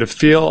we continue to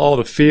feel all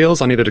the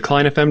feels on either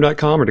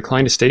declinefm.com or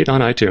decline to state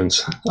on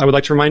iTunes. I would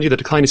like to remind you that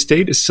Decline to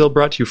State is still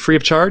brought to you free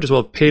of charge as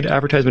well as paid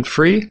advertisement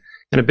free.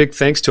 And a big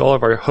thanks to all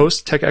of our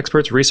hosts, tech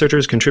experts,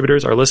 researchers,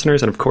 contributors, our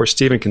listeners, and of course,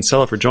 Stephen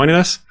Kinsella for joining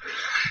us.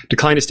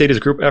 Decline to State is a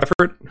group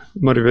effort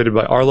motivated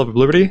by our love of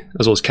liberty,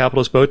 as well as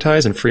capitalist bow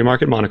ties and free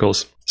market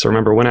monocles. So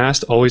remember, when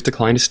asked, always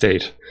decline to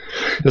state.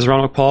 This is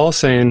Ronald McPaul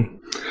saying,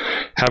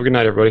 have a good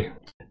night, everybody.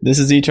 This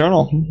is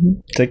Eternal.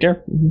 Take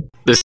care.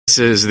 This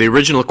is the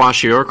original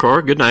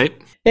Kwashiorkor. Good night.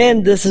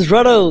 And this is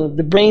Rutto,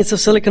 the brains of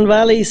Silicon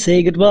Valley.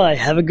 Say goodbye.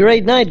 Have a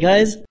great night,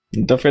 guys.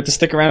 And don't forget to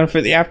stick around for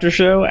the after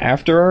show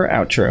after our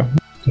outro.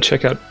 And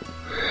check out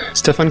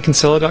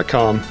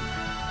StefanKinsella.com.